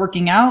 you start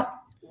working out.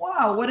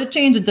 Wow, what a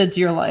change it did to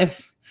your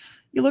life.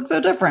 You look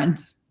so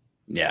different.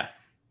 Yeah.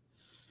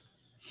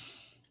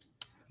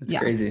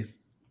 That's crazy.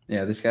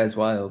 Yeah, this guy's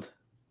wild.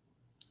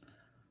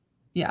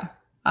 Yeah.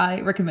 I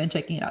recommend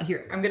checking it out.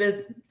 Here, I'm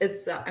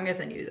gonna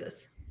send you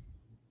this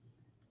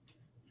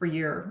for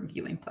your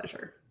viewing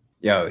pleasure.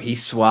 Yo, he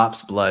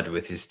swaps blood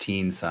with his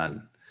teen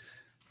son.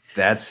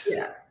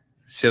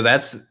 So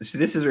this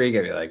is where you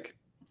get me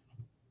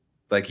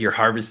like your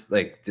harvest,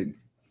 like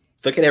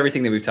look at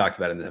everything that we've talked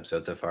about in this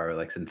episode so far,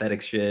 like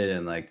synthetic shit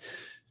and like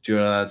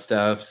doing all that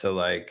stuff. So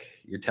like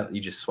you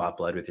just swap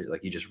blood with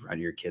you just run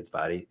your kid's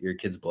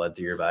blood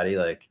through your body.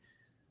 Like,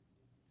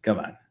 come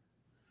on.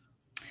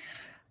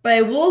 But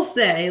I will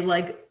say,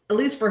 like, at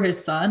least for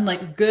his son,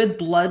 like good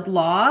blood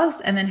loss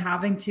and then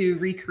having to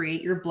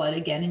recreate your blood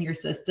again in your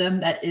system,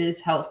 that is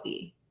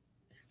healthy.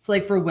 So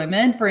like for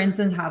women, for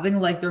instance,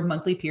 having like their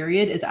monthly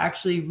period is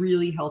actually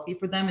really healthy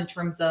for them in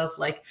terms of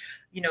like,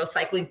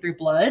 cycling through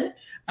blood,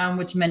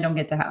 which men don't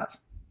get to have.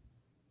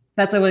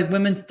 That's why when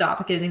women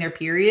stop getting their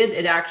period,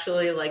 it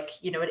actually like,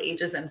 you know, it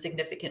ages them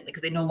significantly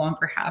because they no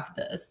longer have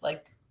this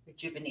like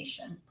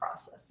rejuvenation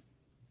process.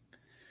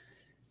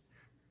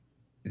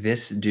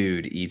 This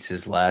dude eats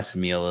his last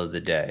meal of the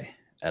day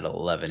at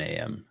 11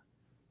 a.m.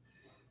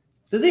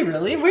 Does he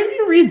really? Where do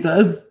you read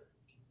this?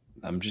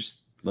 I'm just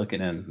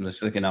looking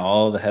at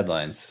all the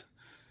headlines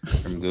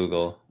from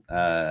Google.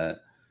 Yeah,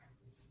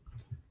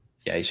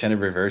 he's trying to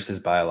reverse his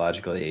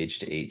biological age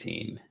to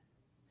 18.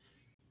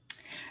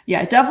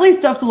 Yeah, definitely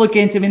stuff to look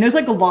into. I mean, there's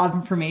like a lot of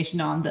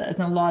information on this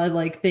and a lot of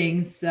like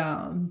things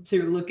to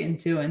look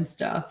into and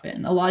stuff.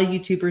 And a lot of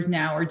YouTubers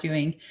now are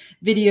doing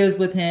videos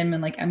with him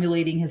and like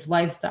emulating his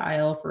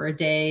lifestyle for a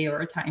day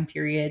or a time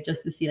period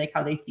just to see like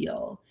how they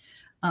feel.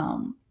 I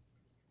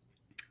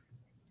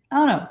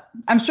don't know.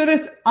 I'm sure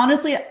there's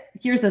honestly,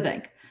 here's the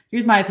thing.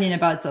 Here's my opinion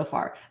about it so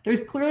far. There's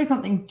clearly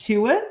something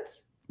to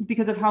it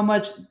because of how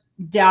much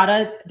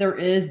data there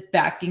is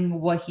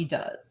backing what he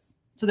does.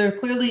 So there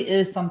clearly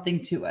is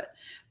something to it.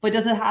 But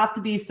does it have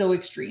to be so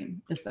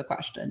extreme is the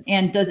question.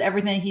 And does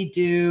everything he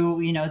do,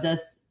 you know,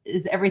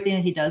 is everything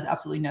that he does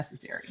absolutely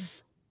necessary?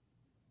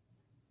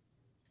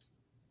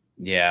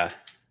 Yeah.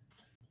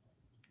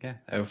 Yeah.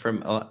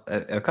 From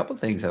a couple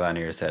of things I've on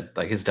here said,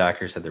 like his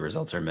doctor said the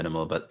results are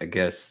minimal, but I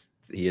guess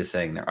he is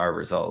saying there are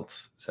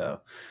results.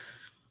 So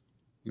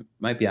you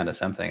might be onto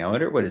something. I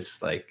wonder what his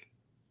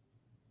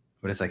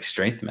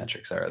strength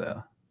metrics are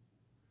though.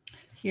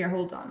 Here,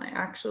 hold on.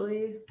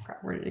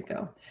 Where did it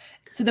go?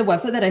 So the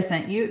website that I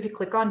sent you, if you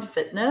click on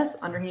fitness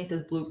underneath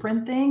this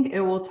blueprint thing, it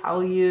will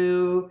tell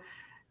you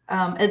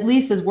at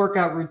least his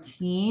workout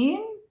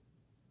routine,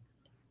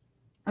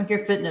 like your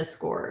fitness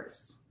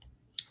scores.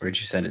 Where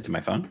did you send it to my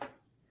phone?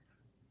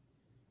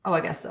 Oh, I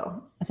guess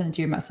so. I sent it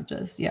to your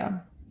messages. Yeah.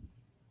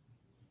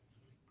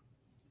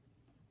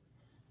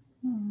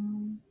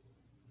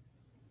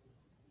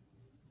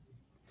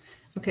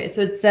 Okay,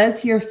 so it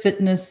says here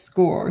fitness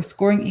score,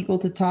 scoring equal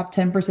to top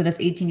 10% of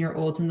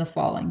 18-year-olds in the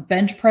following.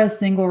 Bench press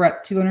single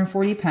rep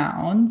 240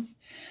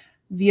 pounds,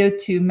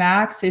 VO2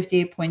 max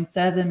 58.7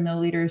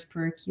 milliliters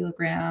per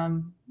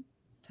kilogram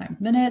times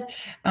minute,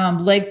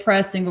 leg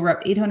press single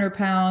rep 800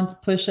 pounds,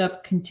 push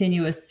up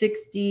continuous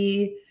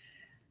 60.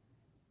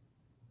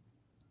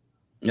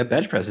 Yeah,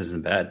 bench press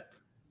isn't bad.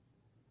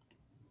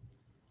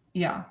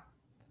 Yeah.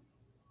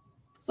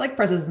 It's leg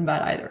press isn't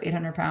bad either,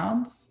 800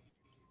 pounds.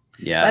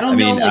 Yeah, I don't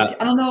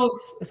know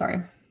if,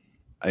 sorry.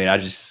 I mean, I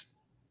just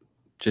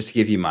to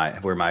give you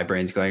where my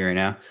brain's going right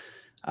now.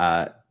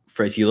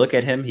 If you look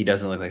at him, he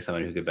doesn't look like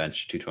someone who could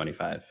bench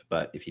 225,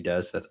 but if he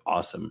does, that's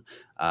awesome.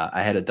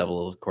 I had a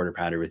double quarter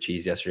pounder with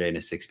cheese yesterday and a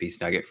 6-piece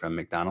nugget from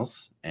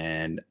McDonald's,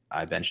 and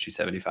I benched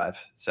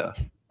 275. So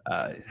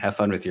have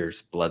fun with your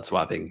blood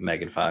swapping,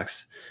 Megan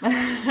Fox,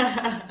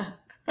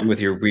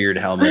 with your weird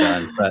helmet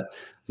on. But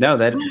no,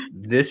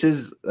 this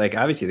is like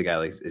obviously the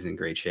guy is in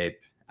great shape.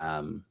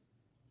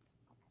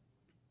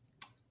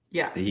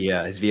 Yeah.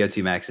 His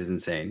VO2 max is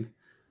insane.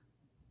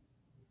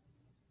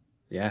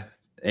 Yeah.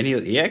 And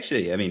he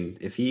actually, I mean,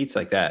 if he eats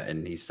like that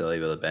and he's still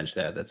able to bench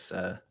that, it's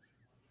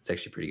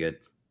actually pretty good.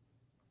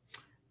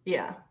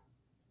 Yeah.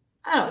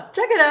 I don't know.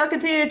 Check it out.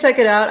 Continue to check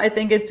it out. I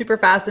think it's super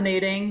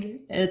fascinating.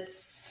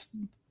 It's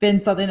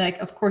been something that,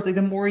 of course, like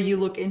the more you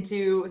look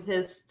into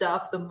his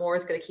stuff, the more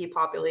it's going to keep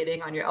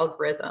populating on your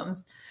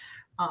algorithms.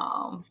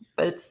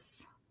 But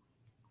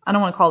I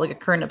don't want to call it like a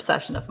current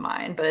obsession of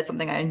mine, but it's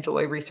something I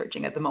enjoy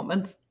researching at the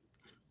moment.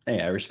 Hey,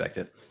 I respect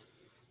it.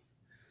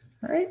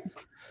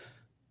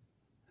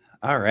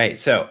 All right.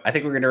 So I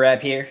think we're going to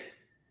wrap here.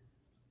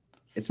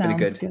 It's Sounds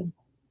been a good.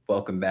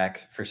 Welcome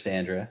back for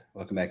Sandra.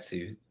 Welcome back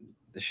to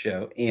the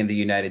show and the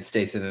United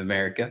States of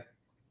America.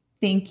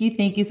 Thank you.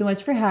 Thank you so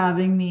much for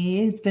having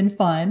me. It's been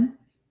fun.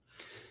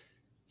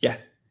 Yeah.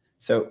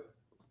 So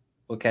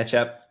we'll catch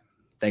up.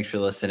 Thanks for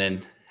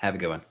listening. Have a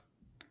good one.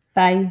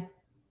 Bye.